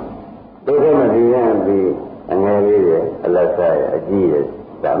ဒီကနေ့ဒီရင်ဒီအငယ်လေးရဲ့အလက်စားရဲ့အကြီးရဲ့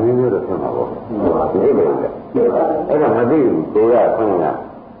ဒါမျိုးမျိုးတော့ဖြစ်မှာပေါ့ဒီလိုပဲအဲ့ဒါမသိဘူးကိုကခွင့်က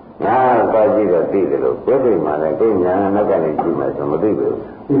ငါပါကြည့်တော့သိတယ်လို့ကိုယ်သိမှလည်းကိုယ်ညာနောက်ကနေကြည့်မှဆိုမသိဘူး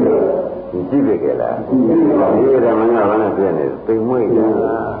ကြည့်ပြီကြလားဒီကမင်းကဘာနဲ့ပြည့်နေသိမွေးကြ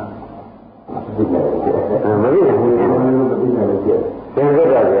လားမသိဘူးသင်္ကြန်က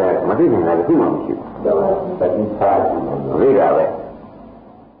မသိနိုင်တာတခုမှမရှိဘူးတတိသာသိတာပဲ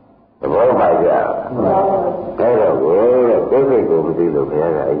သဘောပါကြအဲ့တော့ကိုယ်စိတ်ကိုမသိလို့ဘု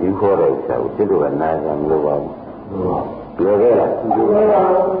ရားကအယူခေါ်တဲ့ဥစ္စာကိုစိတ်ကနာကြမလို့ပါဘူးပြောခဲ့တာ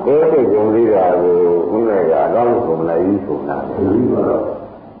ကိုယ်စိတ်ကိုသိတာကိုဥစ္စာကအကောင်းဆုံးမလားယူဆိုတာ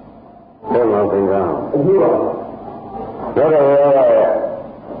ဘယ်မှာသင်္ကန်းအကြည့်ပါတော့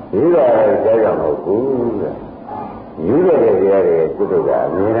ယူတာကြောက်ရမဟုတ်ဘူးယူရတဲ့တရားတွေစိတ်ကအများ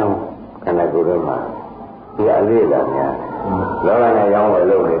အောင်ခန္ဓာကိုယ်ထဲမှာဒီအလေးလာများလောကနဲ့ရောင်းဝယ်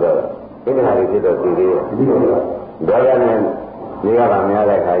လုပ်နေတော့ဒီကနေ့ဖြစ်တော့သိသေးရဲ့ဒေါသနဲ့နေရာကများ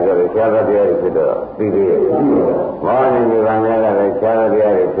တဲ့ခါကျတော့ဆရာတော်တရားတွေဖြစ်တော့သိသေးရဲ့မောဟနဲ့နေရာများတဲ့ဆရာတော်တ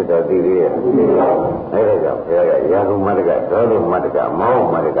ရားတွေဖြစ်တော့သိသေးရဲ့အဲ့ဒါကြောင့်ဘုရားကရာဟုမတ္တကဒေါသမတ္တကမောဟ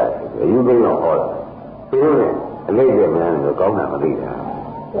မတ္တကအယူသိအောင်ဟောတာဒီလိုနဲ့အလေးကျများတယ်လို့ကောင်းတာမသိတာ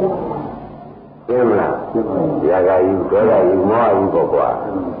သိမလားရာဂယူဒေါသယူမောဟယူပေါ့ကွာ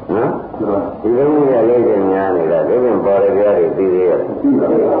နော်ဒီလိုမျိုးအလေးကျများနေတာဒီပြင်ပေါ်ရကြတွေသိသေးရဲ့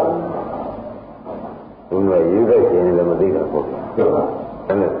ဘုရားယူတဲ့ရှင်လည်းမသိတာပေါ့ဘ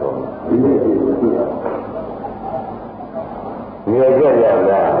ယ်နဲ့ဆိုဒီရကြရ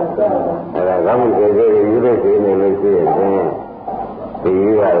လားအဲ့ဒါကောင်းပြီစေယူတဲ့ရှင်လည်းလို့ရှိရင်ဒီ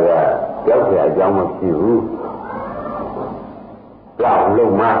ကကြောက်ကြအကြောင်းမရှိဘူးကြောက်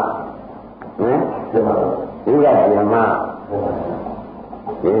လို့မှဟင်ဒီကပြန်မှ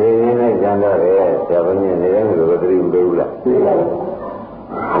ဒီနဲ့ကြံတော့တယ်ဆရာဘုန်းကြီးနေတယ်လို့သတိမပေးဘူးလားသိပါဘူး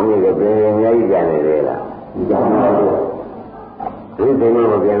အမြဲတမ်းအများကြီးကြံနေတယ်လားကြံပါဘူးဒီသင်္က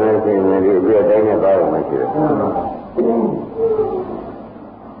န်းပြန်လာခြင်းနဲ့ဒီအပြည့်တိုင်းနဲ့ပါရမှရှိတယ်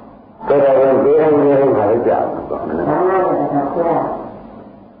တော်တော်ဘေးရင်းနေမှာကြာတော့မနက်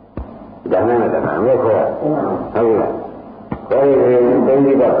ဒါနဲ့တည်းကမြတ်ခေါ်ဟုတ်လားဒါရင်သိ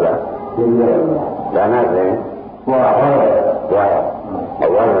နေပါလားဒါနဲ့လည်းဟောဟောဘ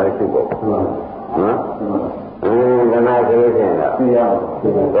ဝနဲ့ရှိဖို့နော်ဒါနာဆိုလို့ရှိရင်တော့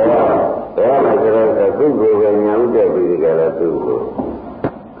ဘယ်မှာဆိုတော့သူ့ကိုယ်ကညာဥတက်ပြီးကြတော့သူ့ကို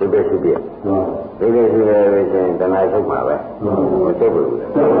သူတည်းရှိပြဒီလိုရှိတယ်လို့ရှိရင်ဒါနာထုတ်မှာပဲမထုတ်ဘူး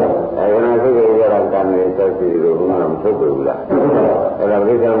အဲဒါနာထုတ်ကြရတာကံနဲ့ဆက်စီလို့ဘုရားမထုတ်ဘူးလားအဲ့ဒါ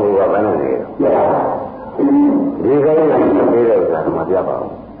ပြိဿဘုရားဘာနဲ့နေဒီကောင်းတဲ့ပြေတဲ့ဥစ္စာမပြပါ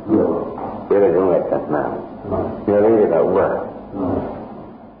ဘူးပြေတဲ့ကုန်းကသတ်နာပြေလေးကဥပါ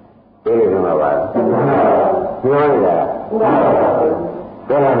ပြေလေးကပါ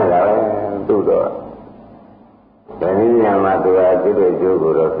ပြောလာနေတာပဲသူ့တော့ဒါနည်းညာမှာသူကသူ့ရဲ့ကျိုး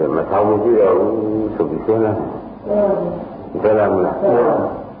ကိုတော့မထောင်မရှိတော့ဘူးဆိုပြီးပြောလာတယ်ပြောလာမလား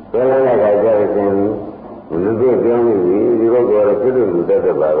ပြောလာတဲ့အခါကျရင်လူတွေပြောနေပြီဒီဘက်ကတော့သူ့လူတတ်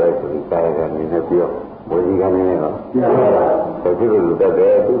တဲ့ပါပဲဆိုပြီးကာယကနေနဲ့ပြောဝစီကနေနဲ့တော့သူ့လူတတ်တ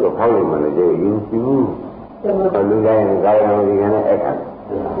ယ်သူ့တော့ဖောက်လို့မလို့ကျယူဘူးလူတိုင်းကာယဝစီကနေအခါ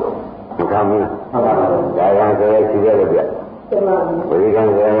မခံဘူးကာယဆိုရဲရှိရတယ်ဗျဝစီက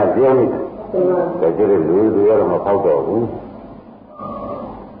နေပြောနေတယ်ကျတဲ့လူတွေကတော့မဖောက်တော့ဘူး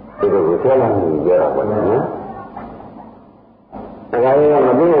သူတို့ကိုဆွဲလာနေကြတာပေါ့နော်ဒါကြရင်မ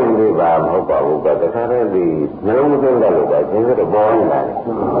သိဘူးလို့ပါမဟုတ်ပါဘူးကတခါတည်းဒီနှလုံးမသွင်းတယ်လို့ပါသင်္ကေတပေါ်နေတာ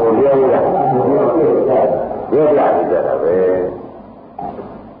လေပြောရတာပြောပြနေကြတာပဲ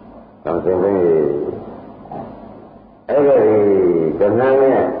တော့သင်္ကေတအဲ့ဒီကဏ္ဍ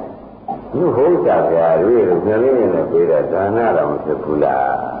နဲ့သူ့ဟုတ်တာဗျာတွေလို့မျက်လုံးနဲ့ပြေးတာဒါနတော့မဖြစ်ဘူး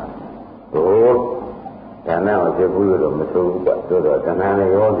လားဟိုဒါနမဖြစ်ဘူးလို့မဆိုဘူးကဆိုတော့ဒါနနဲ့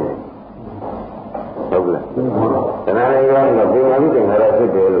ရောနေဟုတ်လားဒါနနဲ့ရောနေတော့ဒီမှာပြီးတယ်လည်းဖြစ်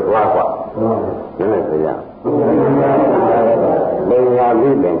တယ်လို့သွားကွာနည်းနည်းဆိုရဘုညာ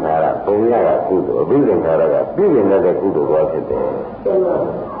ပြီးသင်္ခါရဘုညာကကုသိုလ်အပြီးသင်္ခါရကပြည့်နေတဲ့ကုသိုလ်ဘောဖြစ်တယ်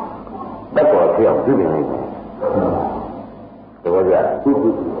တတ်တော်ပြောင်းပြည့်နေတယ်တော်ကြကု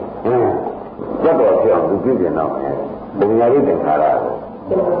သိုလ်တတ်တော်ပြောင်းပြည့်နေတော့ဘုညာပြီးသင်္ခါရ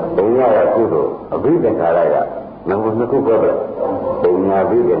ဘုညာကကုသိုလ်အဘိဓမ္မာရကငါကနှစ်ခုပြောတယ်ဘုညာအ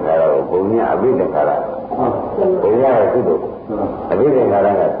ဘိဓမ္မာရကိုဘုညာအဘိဓမ္မာရဘုညာကကုသိုလ်အဘိဓမ္မာရ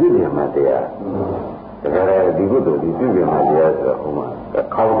ကပြည့်ပြမှာတရားဒါကြတဲ့ဒီကုသိုလ်ဒီပြည့်ပြမှာတရားဆိုတော့ဟိုမှာ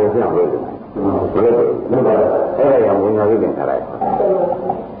ခေါင်းတည်းပြန်လို့တယ်ဘယ်လိုလဲအဲ့ဒါကြောင့်ဘုညာအဘိဓမ္မာရ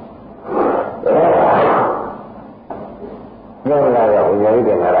ပြောလာတော့ဘုညာအဘိ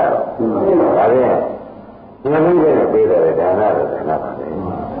ဓမ္မာရတော့ဒါဖြင့်ဒီလိုမျိုးနဲ့ပြေးတယ်ဒါနတော့ဒါနပါပဲ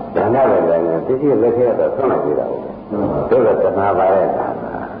ဒါနပဲလည်းသိရှိလက်ခဲ့တော့ဆွမ်းလိုက်ကြတာဟုတ်တို့တော့တဏှာပါရဲ့ဒါန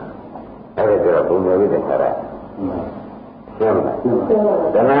အဲ့ဒါကျတော့ဘုံမျိုးလေးတဲ့ခါရရှင်းမလား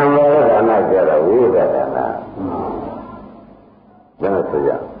တဏှာမောဟဒါနကျတော့ဝိဝဒဒါနဘယ်လိုဆိုရ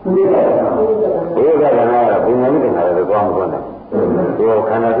ဝိဝဒဒါနကဘုံမျိုးလေးတဲ့ခါရတော့ကောင်းကောင်းတယ်ဒီ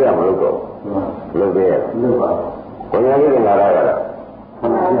ခန္ဓာပြမလို့တော့လုပ်သေးရဲ့ဘုံမျိုးလေးတဲ့ခါရကတော့ခ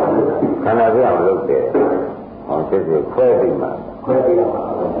န္ဓာပြမလို့တယ်ဟောစစ်စစ်ခွဲပြီးမှခွဲပြီးတော့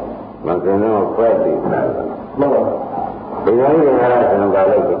မကင်းတော့ခွဲပြီးမှဟုတ်ဒီလိုမျိုးကလည်းကျွန်တော်က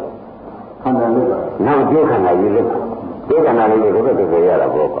လုပ်တယ်ခန္ဓာလို့နောက်ကျိုးခန္ဓာကြီးလို့ကျိုးခန္ဓာလေးကိုတော့တကယ်ရတာ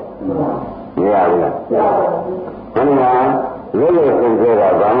ပေါ့ကွာမရဘူးလားရပါဘူးခန္ဓာလို့လို့သင်ကြတာ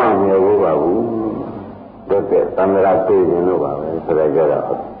ဘာမှမရဘူးပါဘူးတို့တဲ့သံဃာသိရင်လို့ပါပဲဆိုရကြတာ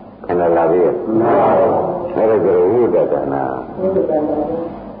ခန္ဓာလာပြီအဲ့ဒါကြလို့ဝိဒကနာ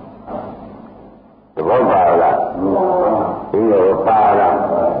သဘောပါလားဒီလိုပါလား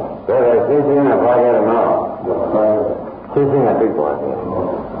ဒါလည်းသိချင်းကပါကြတယ်နော်သိချင်းကသိသွားတယ်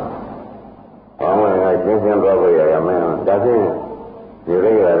ဘာမှငါရှင်းရှင်းပြောလို့ရမယ်ဒါဖြင့်ဒီ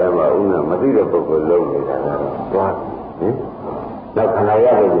ရိယာထဲမှာဥနာမသိတဲ့ပုဂ္ဂိုလ်လုံးနေတာကတော့သွားဟင်နောက်ခန္ဓာရ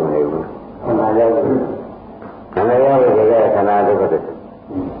ဖို့ယူနေဘူးခန္ဓာရဖို့ခန္ဓာရဖို့ကြတဲ့ခန္ဓာဒုက္ခတစ်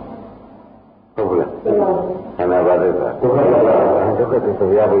ဟုတ်ဘူးလားခန္ဓာဘာဒုက္ခဒုက္ခတစ်ဆို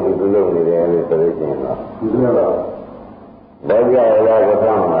ရဖို့ဒီလိုလုပ်နေတယ်လို့ဆိုလို့ရှိရင်တော့ဒီလိုတော့ဘာကြရလဲက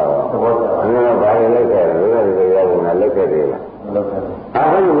တော့မှာတော့သဘောကျအမှန်ဘာလဲလက်ခဲ့တယ်လို့လည်းရဖို့လားလက်ခဲ့တယ်လားလက်ခဲ့တယ်အား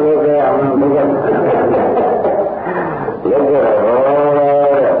လုံးမလို့ကြအောင်လုပ်ခဲ့လက်ခဲ့တော့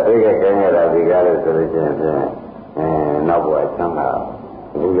သိခဲ့ကြရတာဒီကားလို့ဆိုလို့ရှိရင်နောက်ဘဝဆမ်းပါ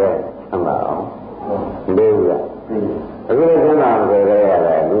လူရဲ့ဆမ်းပါအောင်ဒီလိုကအခုလည်းဆမ်းပါကြရရတ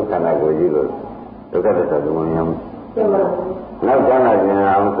ယ်လူခန္ဓာကိုယ်ကြီးလို့ဒုက္ခသစ္စာကဝင်ရမ်းနောက်ကျမ်းလာခြင်း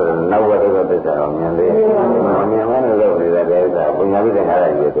အောင်ဆိုတော့နောက်ဝတ္တသစ္စာအောင်မြင်သေးတယ်။မြင်မှလည်းလုပ်နေတဲ့ဒိဋ္ဌာပညာပြီးတဲ့ခါရ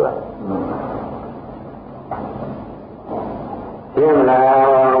ည်ရွယ်သူကရှင်း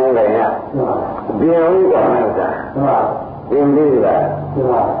လားတဲ့ရပြင်ဦးကမှသာပြင်ပြီးတာ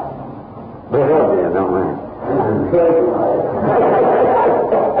ဘယ်တော့ပြင်တော့မလဲဆဲ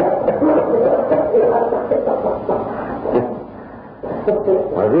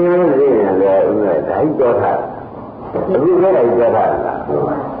မဒီလိုနေရင်လည်းဥနဲ့ဓာတ်တော်ထားအခုလည်းဓာတ်တော်ထားလား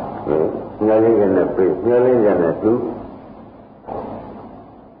ညလေးကနဲ့ပြေညလေးကနဲ့သူ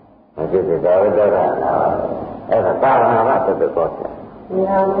မဖြစ်တဲ့ဒါဝတ္တကအဲ့ဒါသာနာကတက်တော့တယ်ဖြ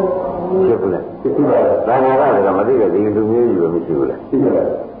စ်ဘူးလားဖြစ်ပါဘူးသာနာကလည်းမသိတဲ့ဒီလူမျိုးကြီးပဲမရှိဘူးလားရှိတယ်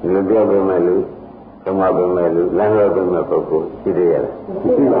ဒီလိုပြောပေးမယ်လူသမပေးမယ်လူလမ်းလို့ပေးမယ်ပုဂ္ဂိုလ်ရှိသေးရဲ့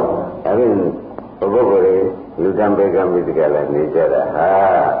ရှိပါဘူးအဲ့ဒီပုဂ္ဂိုလ်တွေလူတံပေကမိတကလည်းနေကြတာဟာ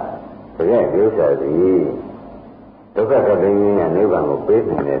တကယ်ဥစ္စာကြီးဒုက္ခကတိင်းကနိဗ္ဗာန်ကိုပေး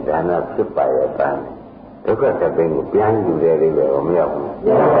နေတဲ့ဒါနဖြစ်ပါရဲ့တန်း ဒုက္ခသဘင်ကိုပြန်ယူတဲ့လေးပဲမရောက်ဘူး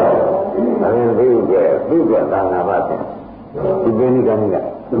။အဲဒီလိုကသူ့ကသာနာပါတဲ့ဒီပင်ဒီကနေ့က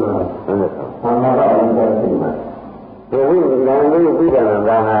ဟုတ်တယ်သာနာပါတဲ့ဒီမှာဒီဝိညာဉ်လေးပြီးတယ်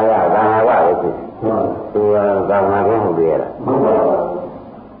သာနာရသာနာပါလေဖြစ်သူကသာနာကိုဟုတ်တယ်လားမှန်ပါဘူး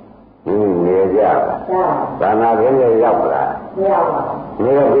။နေကြပါသာနာကင်းလည်းရောက်လာမရောက်ပါဘူး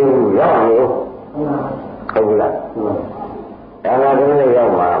နေပြီးရောက်လို့ဟုတ်ဘူးလားသာနာကင်းလည်းရော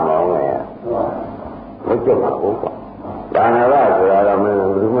က်မှာမဟုတ်ဘူးမကြည့်ပါဘူးကွာဒါနာရဆိုတာတော့မင်း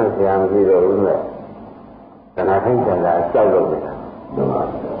ဘူးမဆရာမကြည့်တော့ဘူးနဲ့သနာထိုင်ကြတာကြောက်လို့နေတာဟုတ်ပါ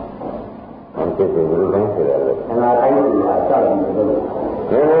ဘူးအဲ့ဒီလိုလည်းဆိုရတယ်သနာထိုင်ကြတာကြောက်နေတယ်လို့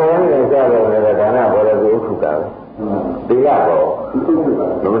ဘယ်လိုလဲကြောက်လို့လဲဒါနာဘောလည်းကိုခုတာပဲဒီရတော့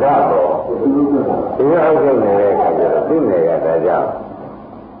ဒုဒတော့ဒီရအောင်လုပ်နေတဲ့အခါကျတော့သူ့နေရတာကြောင့်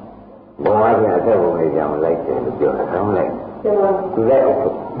ဘဝပြန်အသက်ဘုံလေးကြောင့်လိုက်တယ်လို့ပြောတာတောင်းလိုက်သူလိုက်အောင်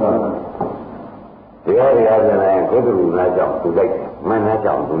တရားတရားပြန်ရင်ဘုဒ္ဓလူနာကြောင့်သူလိုက်တယ်မန္တ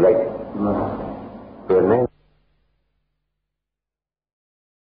ကြောင့်သူလိုက်တယ်သူနဲ့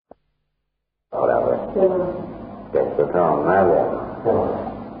ဟောတာပဲတဲ့သံငါးပဲ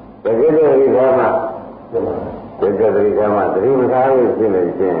တကယ်လို့ဒီကမှာဒီကတိကမှာသတိမထားလို့ရှိနေ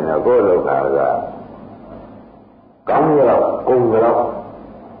ခြင်းတော့ကိုယ်လောကကကောင်းရောကုန်ရော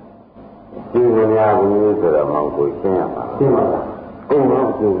ဒီမများဘူးဆိုတော့မောင်ကိုရှင်းရမှာရှင်းပါလားကုန်ရော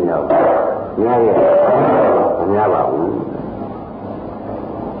ကျူးမြောက်များရမများပါဘူး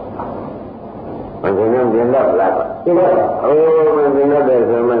ဘယ်လိုပြန်တော့လားဒီတော့ဟိုမင်းတို့တဲ့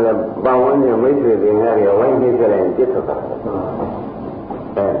ဆိုမှလည်းပတ်ဝန်းကျင်မိတ်ဆွေတွေများရဝိုင်းပြီးကြရင်ပြစ်ထွက်တာပြ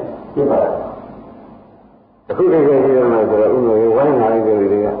စ်ပါအခုတကယ်ရှိတယ်မှာဆိုတော့ဥမျိုးဝိုင်းလာတဲ့လူ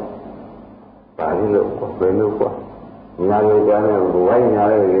တွေကပါဠိလို့ဘယ်လိုကွာညာလိုကြတဲ့ဝိုင်းညာ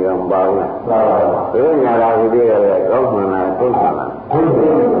တဲ့လူတွေကမပါဘူးလားပါပါဘယ်ညာလာဘူးတည်းရဲ့ကောင်းမှန်လားသုံးမှန်လားအမှ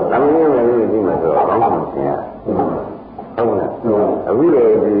န်လည်းဒီမှာဆိုတော့ကောင်းမှန်ရှင်ရဟုတ်လားအခုလေ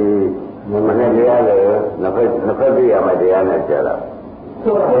ဒီမနေ့တရားလေနှစ်ဖက်ပြရမယ်တရားနဲ့ကြားတာ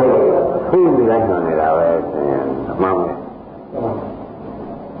ခုဒီလိုက်နေနေတာပဲအမှန်ပဲ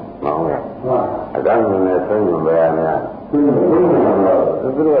မောင်းရအတန်းနဲ့ဆုံးညွန်ပဲရမယ်သူ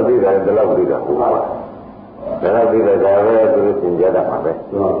တို့သိတယ်ဒီလောက်သိတာဟုတ်ပါဒါလောက်သိတယ်ဒါပဲသူတို့သင်ကြတာပါပဲ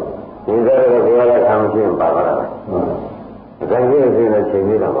သင်ကြတဲ့ဘုရားကဆံရှင်းပါပါလားအတိုင်းကြီးအင်းနဲ့ချိန်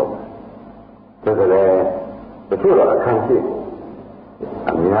နေတာပေါ့ဒါကလည်းတချို့တော့အခန်းရှိ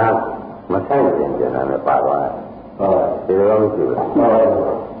အများမဆိုင်တဲ့ကျန်တာနဲ့ပါသွားတယ်ဒီလိုမရှိဘူးဒါနဲ့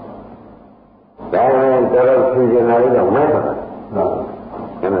တော့ဖြူကျင်လာလို့မိုက်ပါ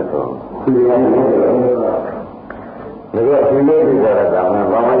အဲ့ဒါဆိုဖြူကျင်နေတယ်ဒါကဖြူလေးတွေကြတာကမှ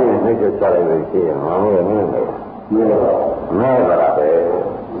ဘာမှမသိချချလိုက်လို့ရှိရင်မဟုတ်ဘူးမင်းမဲပါလားပဲ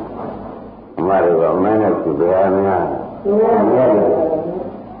အမှားတွေကမင်းနဲ့ဖြူပြားများ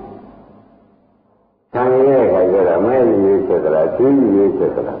ဆံရည်ခါကြတာမဲရေးချက်သလားဖြူရေးချ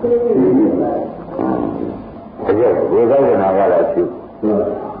က်သလားတကယ်ဒီကောက်ကနာကလည်းဖြူ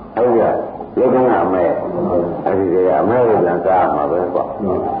ဟုတ်ကဲ့လောကအမဲအဲဒီကအမဲကိုပြန်စားမှာပဲပေါ့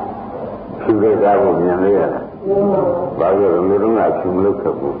ဖြူလေးစားဖို့မြန်လေးရလားဘာလို့လဲမျိုးလုံးကဖြူမလို့ခ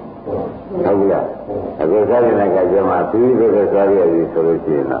က်ဘူးဟုတ်ကဲ့အခုစားတဲ့ကကြမှာဖြူလေးပဲစားရည်ဆိုလို့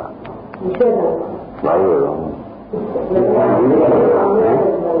ရှိရင်တော့ဘာလို့လဲ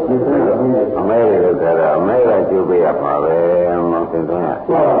အမဲတွေလို့ပြောတာအမဲကကျုပ်ပြရမှာပဲမောင်သင်သွင်းရ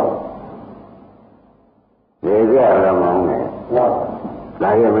နေကြရမောင်းနေ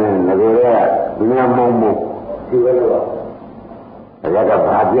လာရမင်းငကိုယ်ကဒီမှာမုံမုံဒီလိုတော့အရက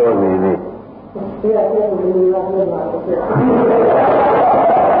ဘာပြောနေနေအဲ့ဒါကဒီပြော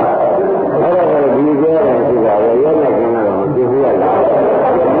တယ်ဒီကရရနဲ့ကျင်းတော့မကြည့်ဘူးလား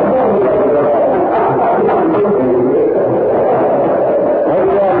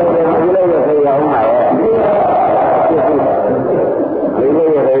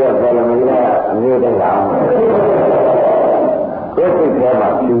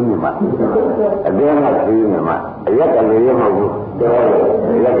အတင်းကဖြူးနေမှာအရက်ကလေးရမဟုတ်ဘူးတော်တယ်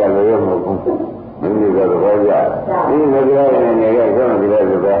အရက်ကလေးရမဟုတ်ဘူးမင်းတို့ကတော့ကြဒီမပြောရင်လည်းကျောင်းဒီလို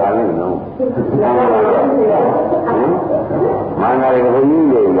ဆိုပဲအားလုံးလုံးမာနာရီဘုန်းကြီး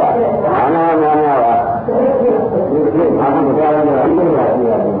တွေပါမာနာများများပါဒီဘာမှမပြောရဘူးအင်းပါပြ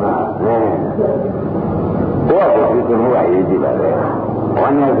ရတယ်မှာဘုရားကိုဒီလိုအရေးကြီးပါလေဝ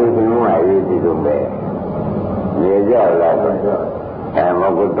မ်းနဲ့ဒီလိုအရေးကြီးလို့ပဲနေကြလာတော့မ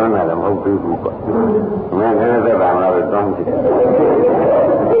ဟုတ်တော့လည်းမဟုတ်ဘူးပေါ့။ငါလည်းသက်သာမှာပဲတောင်းကြည့်တယ်။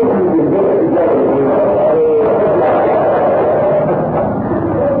ဒီလိုနဲ့ဒီမှာလည်းဒီ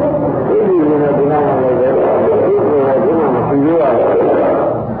လိုနဲ့ဒီမှာမပြီးရဘူး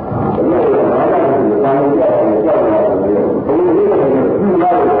။ဒီလိုနဲ့ဘာသာရေးတောင်းကြတယ်ကြောက်ရတယ်။ဘုရားကြီးကလည်းဒီ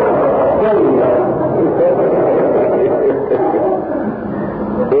မှာလည်းကြောက်ရတယ်။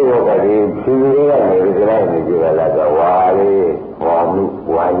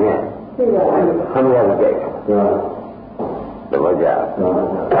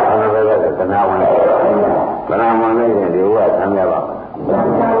 ဘယ်ကသနာဝင်လိုက်ရင်ဒီဘုရားဆမ်းရပါဆ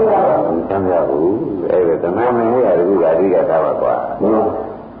မ်းရဘူးအဲ့ဒါသနာမင်းရတခုကအဓိကထားပါကွာ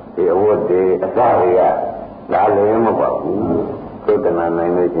ဒီအဝတ်တွေအစတွေကလာလည်းမပေါ့ဘူးသုတ္တနာနို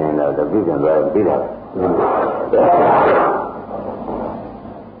င်လို့ရှိရင်တော့တပိပြန်သွားပြီးတော့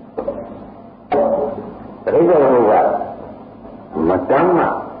တရိစ္ဆာန်ဘုရားမတမ်းမှ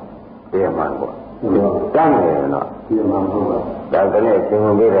ပြန်မှာပေါ့တမ်းတယ်နော်ပြန်မှာဟုတ်ပါဒါကလည်းသင်္ဝ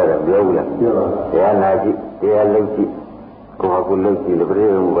င်ပေးတာတော့ပြောဘူးလားပြောပါတရားနာကြည့်တရားလုပ်ကြည့်ကိုယ်ကလုပ်ကြည့်လို့ပြိဿ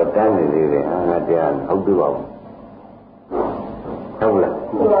ဘုရားတမ်းနေသေးတယ်ငါတရားဟုတ်ပြီပါဘူးဟုတ်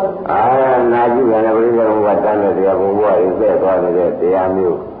လားနာကြည့်တယ်ပြိဿဘုရားတမ်းတဲ့တရားဘုရားရေးသက်သွားနေတဲ့တရား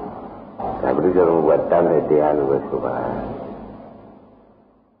မျိုးဒါပြိဿဘုရားတမ်းတဲ့တရားလို့ပဲဆိုပါ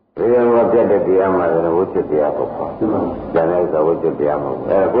ဒီလိုပြတ်တဲ့တရားမှာလည်းဝိသုတရားပေါ့ပေါ့။ဒါလည်းဆိုဝိသုတရားမဟုတ်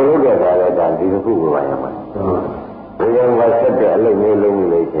ဘူး။ကိုလို့တဲ့ခါလည်းဒါဒီတစ်ခုကိုပါရမှာ။ဒီလိုကဆက်တဲ့အလုပ်မျိုးလုပ်နေ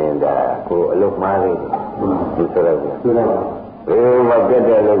လို့ရှိရင်ဒါကိုအလုပ်မှားနေတယ်။ဒီဆိုရဘူး။ဒီလိုကပြတ်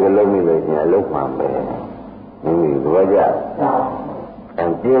တဲ့အလုပ်ကိုလုပ်နေလို့ရှိရင်အလုပ်မှာပဲ။ဒီလိုကြ။အ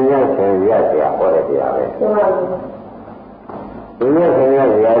ပြင်းရဆင်ရဆရာဟောတဲ့တရားပဲ။ဒီလိုဆင်ရ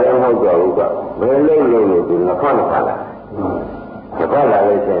ဆရာလည်းမဟုတ်တော့ဘူးကဘယ်လိုလုပ်လို့ဒီနှစ်ဖက်နှစ်ဖက်လား။တစ်ဖက်လာ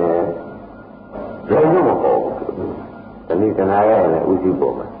လို့ရှိရင်ရုံးမပေါ်ဘူး။ဒီနေ့တနာရလည်းဥရှိ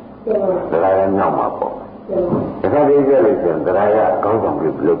ပေါ်မှာ။တရားရနောက်မှာပေါ်မှာ။တစ်ခါတည်းကြလို့ရှိရင်တရားရကောင်းဆောင်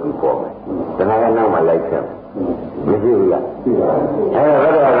ပြီးလုပ်ပြီးပေါ်မှာ။တရားရနောက်မှာလိုက်ချက်။မရှိဘူးလား။ရှိပါဘူး။အဲဒါက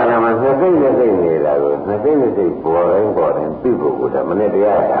တော့ကမှနှစ်သိမ့်နေတာကိုနှစ်သိမ့်ပေါ်ရင်ပြီးဖို့ကမနေ့တ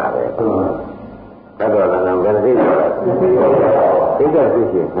ရားရပဲ။ဒါတော့ကလည်းဘယ်သိပေါ်လဲ။သိကြသိ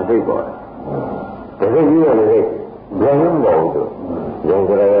ချင်းနှစ်သိပေါ်တယ်။ဒါသိပြီးရတယ်ဘယ်လိုမဟုတ်ဘူး။ဉာဏ်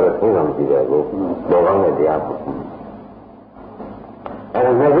ကြရတဲ့သုံးဆောင်ကြည့်တယ်ကိုပေါ်ကောင်းတဲ့တရားပေါ့။အဲ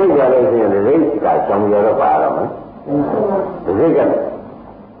ဒါနှစ်သိကြလို့ရှိရင်ဒီစိတ်ကကြောင်ရတော့ပါတော့မယ်။ဒီစိတ်က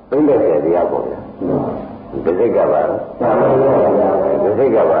သိတဲ့တရားပေါ့ဗျာ။ဒီစိတ်ကပါတော့ဒီစိ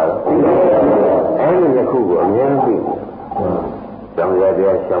တ်ကပါတော့အဲဒီတစ်ခုကိုအများကြီးကြောင်ရတ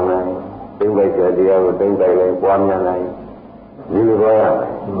ရားကြောင်လိုက်သိတဲ့တရားကိုသိတဲ့လိုက်ပွားများလိုက်ဒီလိုပြောရမ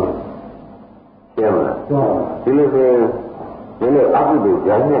ယ်။ရှင်းမလားဒီလိုဆိုဒီလိုအကုသိုလ်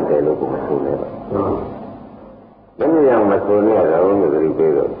ကြောင်းနဲ့တယ်လို့ကိုမဆိုနဲ့ပါဘယ်လိုရမဆိုနဲ့တော့ဘုရားကြီးပြော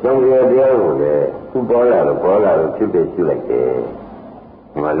တော့ကျောင်းရတရားကိုလည်းသူပေါ်လာတော့ဖြစ်ဖြစ်ရှုလိုက်တယ်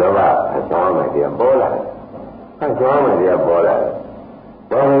ဒီမှာလောဘအကြောင်းမဲ့တရားပေါ်လာတယ်အကြောင်းမဲ့တရားပေါ်လာတယ်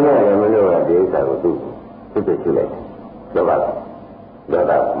ဘောရနဲ့လည်းမလို့ကဒီဥစ္စာကိုသူဖြစ်ဖြစ်ရှုလိုက်တယ်လောဘ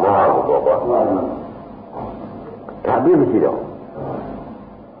မောဟကိုပေါ်ဒါပြည့်မရှိတော့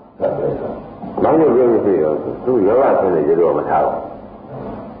နောက်လို့ပြောလို့ရှိရောသူယောဂဆင်းနေကြတော့မထား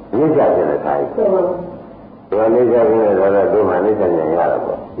ဘူး။ဉာဏ်ချခြင်းနဲ့ထားတယ်။ဒီမှာနေကြခြင်းနဲ့တော့သူ့မှာနေချင်ရတာ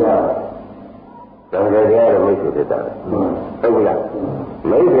ပေါ့။ကျ။တော့တရားရမိတ်ဆွေဖြစ်တာလေ။ဟုတ်လား။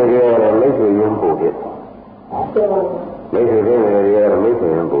မိတ်ဆွေရဲ့မိတ်ဆွေရင်းပို့ဖြစ်။မိတ်ဆွေရဲ့မိတ်ဆွေ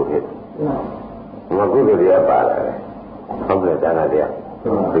ရင်းပို့ဖြစ်။မကုသိုလ်တရားပါလာတယ်။ဟုတ်တယ်ဒါနတရား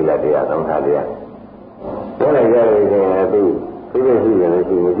။သီလတရားသံဃာတရား။ဘယ်လိုက်ရလို့ရှိရင်သူသိရှိရင်လည်း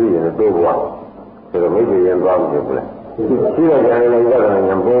မရှိရင်လည်းတိုးပွားဆိုတော့မိတ်ဆွေရင်သွားမှာဘူးလားရှိတော့ကြတယ်လည်းရတာ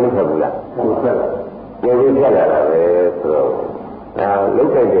ညံပိုးမဆက်ဘူးလားဆက်လာတယ်ဒီလိုဆက်လာတာပဲဆိုတော့လုတ်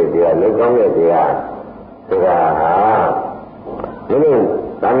ခိုက်တဲ့တရားလုတ်ကောင်းတဲ့တရားဆိုတာဟာဒီလို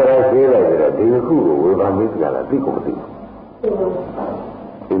သံဃာရှိလိုက်ဆိုတော့ဒီခုကိုဝေဘာမိကြလားသိကုန်မသိဘူး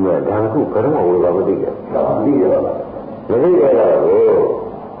ဒီမှာဒါခုဘယ်တော့ဝေဘာမသိကြသိရပါလားမသိရတော့ဘူး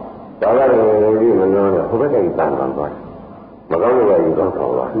ဒါလည်းဒီမလို့ဟိုဘက်ကတန်ခံသွားမကောင်းလို့ပဲယူတော့ဆော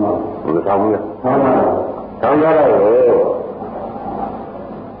င်လာမဆောင်ဘူးလားဆောင်ပါဆောင်ကြတော့ဘ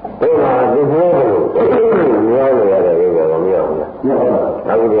ယ်မှာဒီဟောလို့မြောရရတယ်ဘယ်ကမမြောဘူးလားမြောပါအ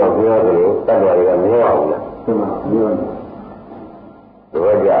ခုတော့မြောတယ်လို့တတ်တော်တွေကမြောအောင်လားမှန်ပါမြော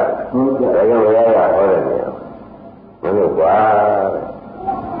တော့ကြဟုတ်ကြဒါကြောင့်ဘုရားကဟောတယ်မြောမလို့ကွာ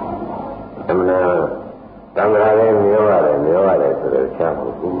သမဏတံ္ဍရာလည်းမြောရတယ်ဆိုတော့ချမ်း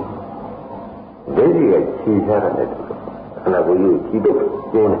ဖို့ဒိဋ္ဌိကခြေထားတယ်ခန္ဓာကိုယ်ကြီးကြီးတော့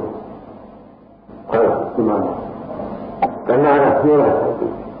ကျင်းတယ်ဟုတ်ဒီမှာကနာကပြောတာ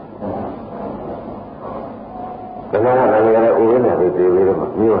ကနာကလည်းဥရင်းနဲ့ပြေးပြီးတော့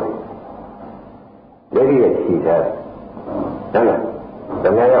ပြောတယ်ဒိဋ္ဌိရဲ့ခြေထားတယ်ဟုတ်လားက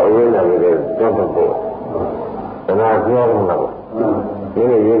နာကဥရင်းနဲ့လည်းတော့ဖို့ကနာပြောလို့တော့ဒီ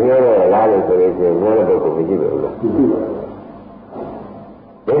နေ့ရေပြောရလားလို့ဆိုလို့ရှိရင်ပြောတဲ့ပုဂ္ဂိုလ်မရှိဘူးလားမရှိပါ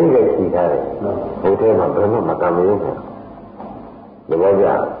ဘူးဒိဋ္ဌိရဲ့ခြေထားတယ်ဘုရားမှာဘယ်မှမကမရုံးဘူးဒီဘောကြ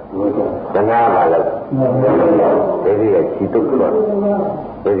သနာပါလို့ဒီကြီးကခြိတုတ်တော့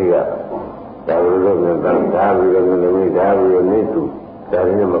ဒီကြီးကဒါလိုလိုနဲ့ဒါပြီးတော့လည်းဒါပြီးတော့နေသူဒါရ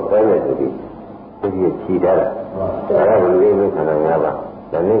င်းမပဲတဲ့ဒီကြီးခြိထားတာ ဒါကလူလေးခန္ဓာ၅ပါး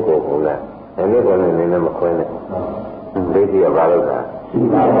ဒါနဲ့ကိုယ်ကုန်လားဒါနဲ့ကိုယ်နဲ့နည်းနည်းမခွဲနဲ့ဒိဋ္ဌိကဘာလို့လဲ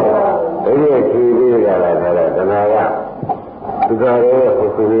ဒိဋ္ဌိကခြေပြီးကြတာကလည်းတဏှာကဒီကရဲဟို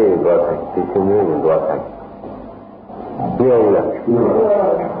သူလေးတော့ဒီသူမျိုးကိုတော့ဆိုင်ပြောလား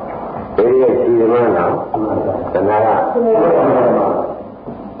ဒိဋ္ဌိကခြေမှန်းလားတဏှာကဒါ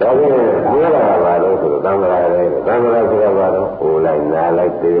ဖြင့်ပြောတာပါလို့ဆိုတော့သံဃာလည်းသံဃာဆိုတာဘာလို့ဟိုလိုက်နားလို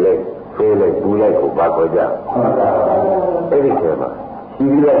က်သေးလိုက်ဖေးလိုက်ပူလိုက်ကိုပါခေါ်ကြအဲ့ဒီထဲမှာရှိ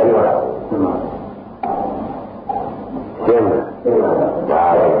ပြီးတော့ပြောတာရှင်းလားဒါ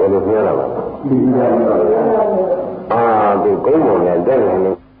လည်းဘယ်လိုပြောတာပါဒီကုန်းပေါ်နဲ့တက်နေ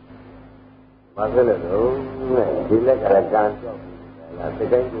လို့မဆက်လို့ဒီလက်ကလည်းကံကြောက်လာတ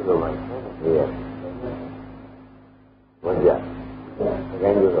ကယ်ကြည့်လို့မှသိရဘာကြတက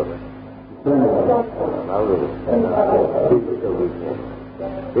ယ်ကြည့်တော့ပဲနောက်လို့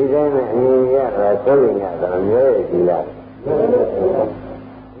ဒီတိုင်းနဲ့အမြင်ရတာသိရင်ရတာမျိုးရည်ကြည့်လိုက်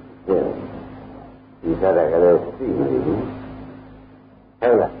ဒီစားတယ်ကလေးသိနေပြီဟု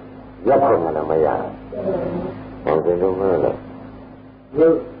တ်လားရပ်ခွင့်မလားမရဟုတ်တယ်လို့မဟုတ်လား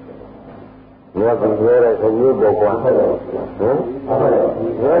ညကပြောတဲ့ခမျိုးပေါ်ကွာဟမ်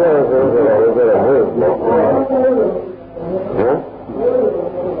ပြောတဲ့ဆိုကြတယ်ပြောတဲ့ဟုတ်ဟမ်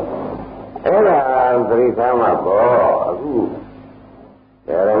အဲ့ဒါပရိသတ်မှာပေါ့အခုဓ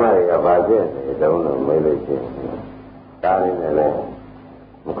မ္မတွေကဘာဖြစ်နေတုံးလို့မေးလို့ရှိရင်တားနေတယ်လေ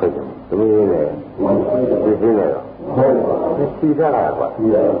မခွင့်ဘူးသမီးနဲ့ဒီစင်းနဲ့တော့စီးထားတာကွာ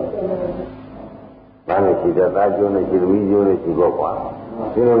ဘာနဲ့စီးတဲ့သားကျိုးနဲ့စီသမီးကျိုးနဲ့စီပေါ့ကွာ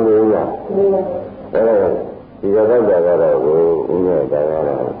ဒီလိုမျိုးရအဲ့ဒီတော့ကြတော့ကိုဦးနဲ့တာက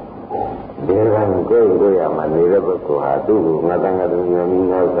တော့ဒီကံကိုရမှာနေတဲ့ပုဂ္ဂိုလ်ဟာသူ့ကိုငါတန်ခါသူညမင်း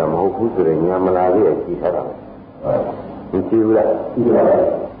ငါကမဟုတ်ဘူးဆိုရင်ညာမလာသေးရဲ့စီးထားတာဒီကြည့်လိုက်ဒီရ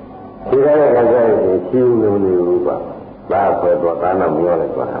တဲ့ခါကျရင်ချီးဦးနေဘူးကွာဘာဆွဲတော့ကားတော့မပြောလို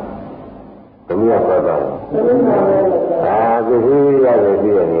က်ကွာသမီးကဆွဲတော့ဒါသူကြီးရတယ်ပြ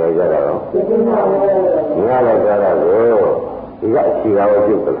ည့်နေရကြတာတော့ငါလည်းကြတာကိုဒီကအချီတော်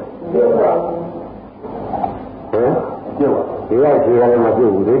ပြုတ်တယ်ပြုတ်ပါဟမ်ပြုတ်ဒီကချီတော်လည်းမပြု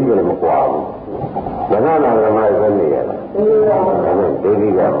တ်ဘူးဒိဋ္ဌိလည်းမကွာဘူးဓမ္မနာဓမ္မဆက်နေရတာဒါနဲ့ဒိဋ္ဌိ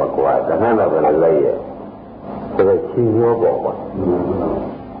ကမကွာဓမ္မနာကလည်းလိုက်ရဲ့ဒါကချီရောပေါ့ကွာ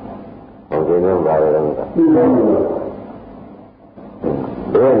ဟုတ်တယ်နော်ဒါလည်း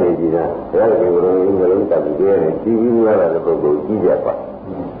ဘယ်နေကြည့်တာဘယ်လိုလိုရင်းလုံးတက်ပြီးရဲကြည့်ပြီးရတာတဲ့ပုဂ္ဂိုလ်ကြည့်ကြပါဟ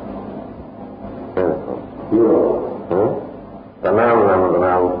မ်တနာမလားမတ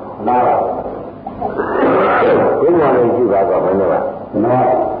နာဘူးနားပါဘုရားလည်းကြည့်ပါတော့ဘယ်နဲ့ပါ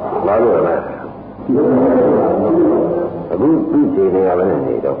နားလို့လားအခုသူ့ခြေတွေကလည်း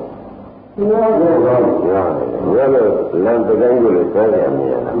နေတော့ရောလို့လမ်းတိုင်းကိုလည်းကြားရမြ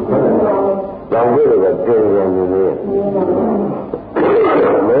င်လားကြောင်ကြီးတွေကတင်ရမြင်နေ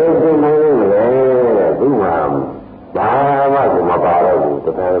မဲစင်းနေလေသူ့မှာဘာမှမပါတော့ဘူးတ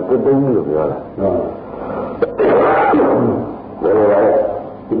ခါကုတုံးလို့ပြောတာဘယ်လိုလဲ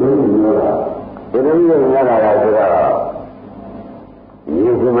ဒီလိုမျိုးလားဒီလိုမျိုးရတာကဆိုတော့ရေ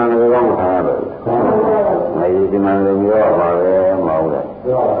ဒီမှာလည်းကောင်းတာပဲငါရေဒီမှာလည်းပြောပါပဲမဟုတ်လား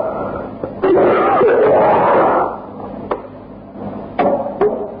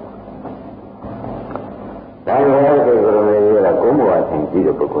ဒါလည်းဒီလိုမျိုးရတာကိုယ်ဘဝဆင်ကြည့်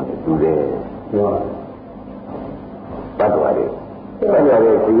တဲ့ပုဂ္ဂိုလ်နဲ့တူတယ်တတ်တော်ရီဒီလို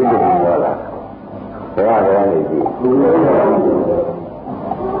ပြောတာဘယ်ဟာလဲကြည့်ဘု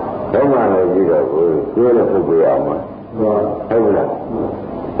ရားလည်းကြည့်တော့ကိုကျွေးလို့ပုဂ္ဂိုလ်အောင်မှာဟုတ်လား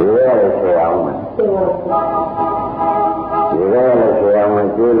ဒီလိုလည်းဆရာအောင်မှာဒီလိုလည်းဆရာအောင်မှာ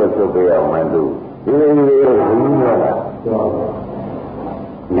ကျွေးလို့ပုဂ္ဂိုလ်အောင်မှာသူဒီလိုမျိုးဘုရားက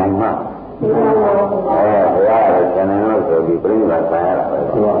ညာမဘုရားလည်းဆန္ဒလို့ဆိုပြီးပြိဋိဘံဆံရတာပဲ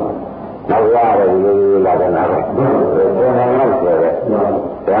နောက်ရတယ်ဒီလိုလာတဲ့နာပဲဆန္ဒလို့ဆိုရဲဒါ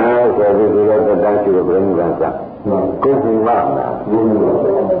ဆိုပြီးဒီလိုတန်းရှိတဲ့ပြိဋိဘံဆံကိုယ်စီမနာ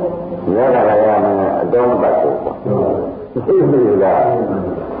ရတာရမယ်အတုံးပတ်ဖို့သိပြီလား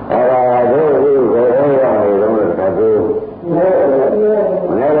အဲ့ဒါတို့ဒီဘယ်လိုရမယ်လို့တတ်သေးမ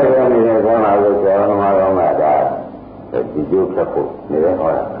နေ့ကရနေတဲ့ဆောင်းလာလို့ဆရာတော်မှာတော့ကဒါဒီကျိုးဖြတ်ဖို့နေရဟော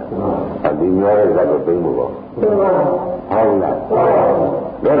တာဒီမျိုးရဲ့ဇာတ်ကိုသိဖို့ပေါ့ဟုတ်လားဒါ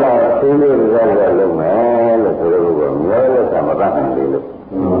ကသိလို့ရရလုံးမယ်လို့ဆိုလို့ကမျိုးလက်ဆံမတတ်နိုင်လေလို့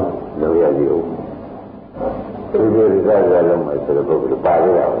လုပ်ရကြည့်ဦးဒီလိုရရလုံးမယ်ဆိုတော့ဘုရားပါရ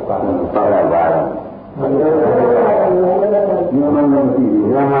တာပါလာပါလားမြန်မာနို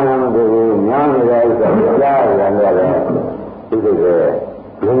င်ငံကိုညာနေတဲ့ဥစ္စာကြားရတယ်ဒီလိုပဲ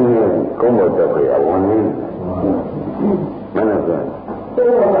ဘုရားကုန်းပေါ်တက်ပြရဝန်နေမနဲ့ဆို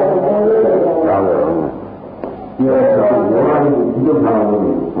ကောင်းတယ်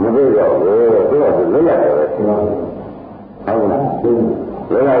မသိတော့ဘူးသူကလွတ်ရတယ်ပဲဟုတ်လား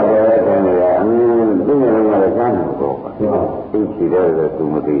လွတ်ရတယ်တဲ့နေရာအင်းသူ့နေရာကလည်းကျမ်းတယ်ပေါ့သူချီတယ်ဆိုသူ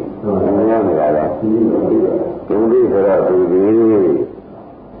မသိဘူးဉာဏ်နေတာလည်းသူသိဆိုတော့သူဒီ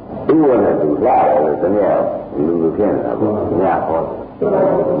သူ့ဝနဲ့သူလာတယ်တနည်းလူလူဖြစ်နေတာပေါ့ညဟောကိုယ်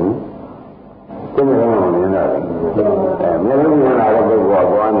ကလည်းမင်းသားပဲမျိုးလုံးများလာတဲ့ပုဂ္ဂိုလ်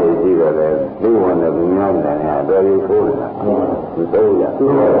ကသွားနေကြည့်တော့လေသူ့ဝင်တဲ့ဉာဏ်နဲ့တော်ရီခိုးနေတာသူသိရ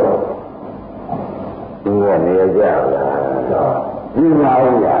သူကနေရကြလားဒီမှာဟု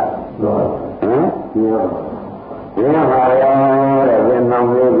တ်လားဟမ်ဒီမှာပါရောတဲ့ဒီနှောင်း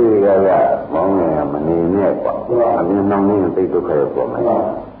လေးကြီးကမောင်းနေမနေနဲ့ပေါ့အပြင်နှောင်းလေးသိဒုက္ခရပေါ့မယ်ဒါ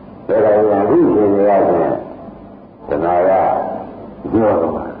ကြရင်ဒီရှင်တွေရချင်းတဏှာကပြော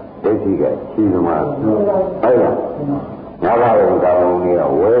တော့ဒိဋ္ဌိကရှိသမားဟုတ်လားငါးပါးရဲ့ကာမဂုဏ်တွေက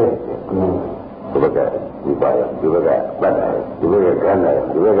ဝဲဒီဘက်ကဒီပါရဒီဘက်ကပတ်တယ်ဒီဘက်ကကမ်းတယ်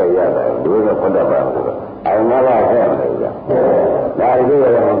ဒီဘက်ကရတယ်ဒီဘက်ကဖတ်တတ်ပါဆိုတော့အမှန်လားဟဲ့မလဲကြာဒါဒီလို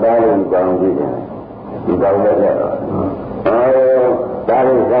လည်းမသားလို့ကောင်းကြည့်တယ်ဒီကောင်းလည်းတဲ့တော့ဒါ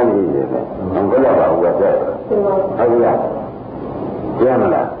လေးစမ်းကြည့်တယ်ဘယ်လိုပါဘူးတဲ့ဟုတ်လားကျမ်းမ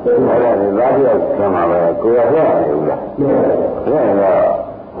လားအဲ့ဒါဒီသားပြောက်ဆမ်းပါပဲကိုယ်ရခဲ့တယ်ဟုတ်လားအဲ့ဒါ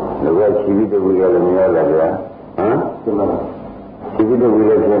လူကချီပြီးတူပြီးလည်းမရလာကြဟမ်ချီပြီးတူပြီး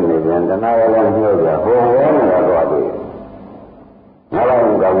လည်းဖြစ်နေပြန်တဏှာရောညှို့ကြဟောဝဲနေတာတော့တွေ့ငါလ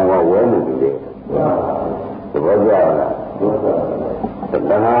ည်းကောင်းကောင်းဝဲနေပြီလေသဘောကျလား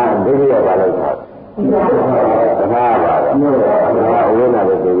တဏှာဒိဋ္ဌိကဘာလို့ထားတဏှာပါတော့တဏှာအဝိဇ္ဇာ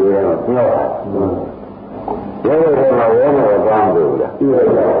တွေတူပြီးတော့ညှို့တာရဲရဲကဝဲနေတော့ကောင်းတယ်ဗျာ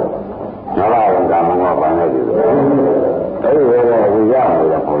ငါလည်းကာမဂုဏ်ကဘာနဲ့ကြည့်လဲအဲ့ဒီဝဲတော့ဝိရမ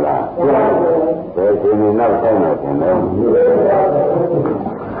ယ်ဟုတ်လားဘယ်ရှင်နေနောက်ဆိုင်နေတယ်လဲ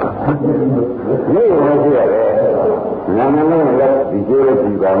นี่มันเสียเลยนามันလည်းဒီကျိုး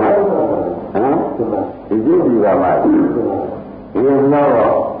ဒီပါမှာဟမ်ဒီကျိုးဒီပါမှာဒီ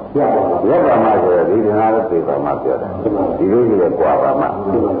တော့ရက်ပါမှာဆိုဒီနာလည်းပြေပါမှာပြောတာဒီလိုကြီးလည်းကြွားပါမှာ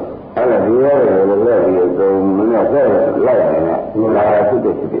အဲ့ဒါဒီရဲလည်းလည်းဒီကုံမင်းနဲ့ဆက်လိုက်နေနဲ့လာရဖြစ်ဖြ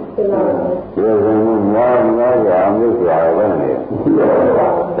စ်ဒီလိုများရမျိုးစရာပဲနေ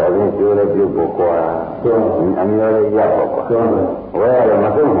ဒါပြင်ကျိုးလည်းပြုတ်ပေါ်ကွာအမျိုးလည်းရပါကွာဝဲရမ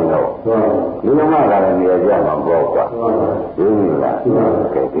သုံးနေတော့ဒီလိုမှလည်းနေရာကြမှာပေါ့ကွာဒီလိုလား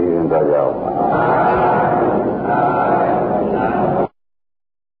ကဲဒီရင်တော့ကြောက်ပါ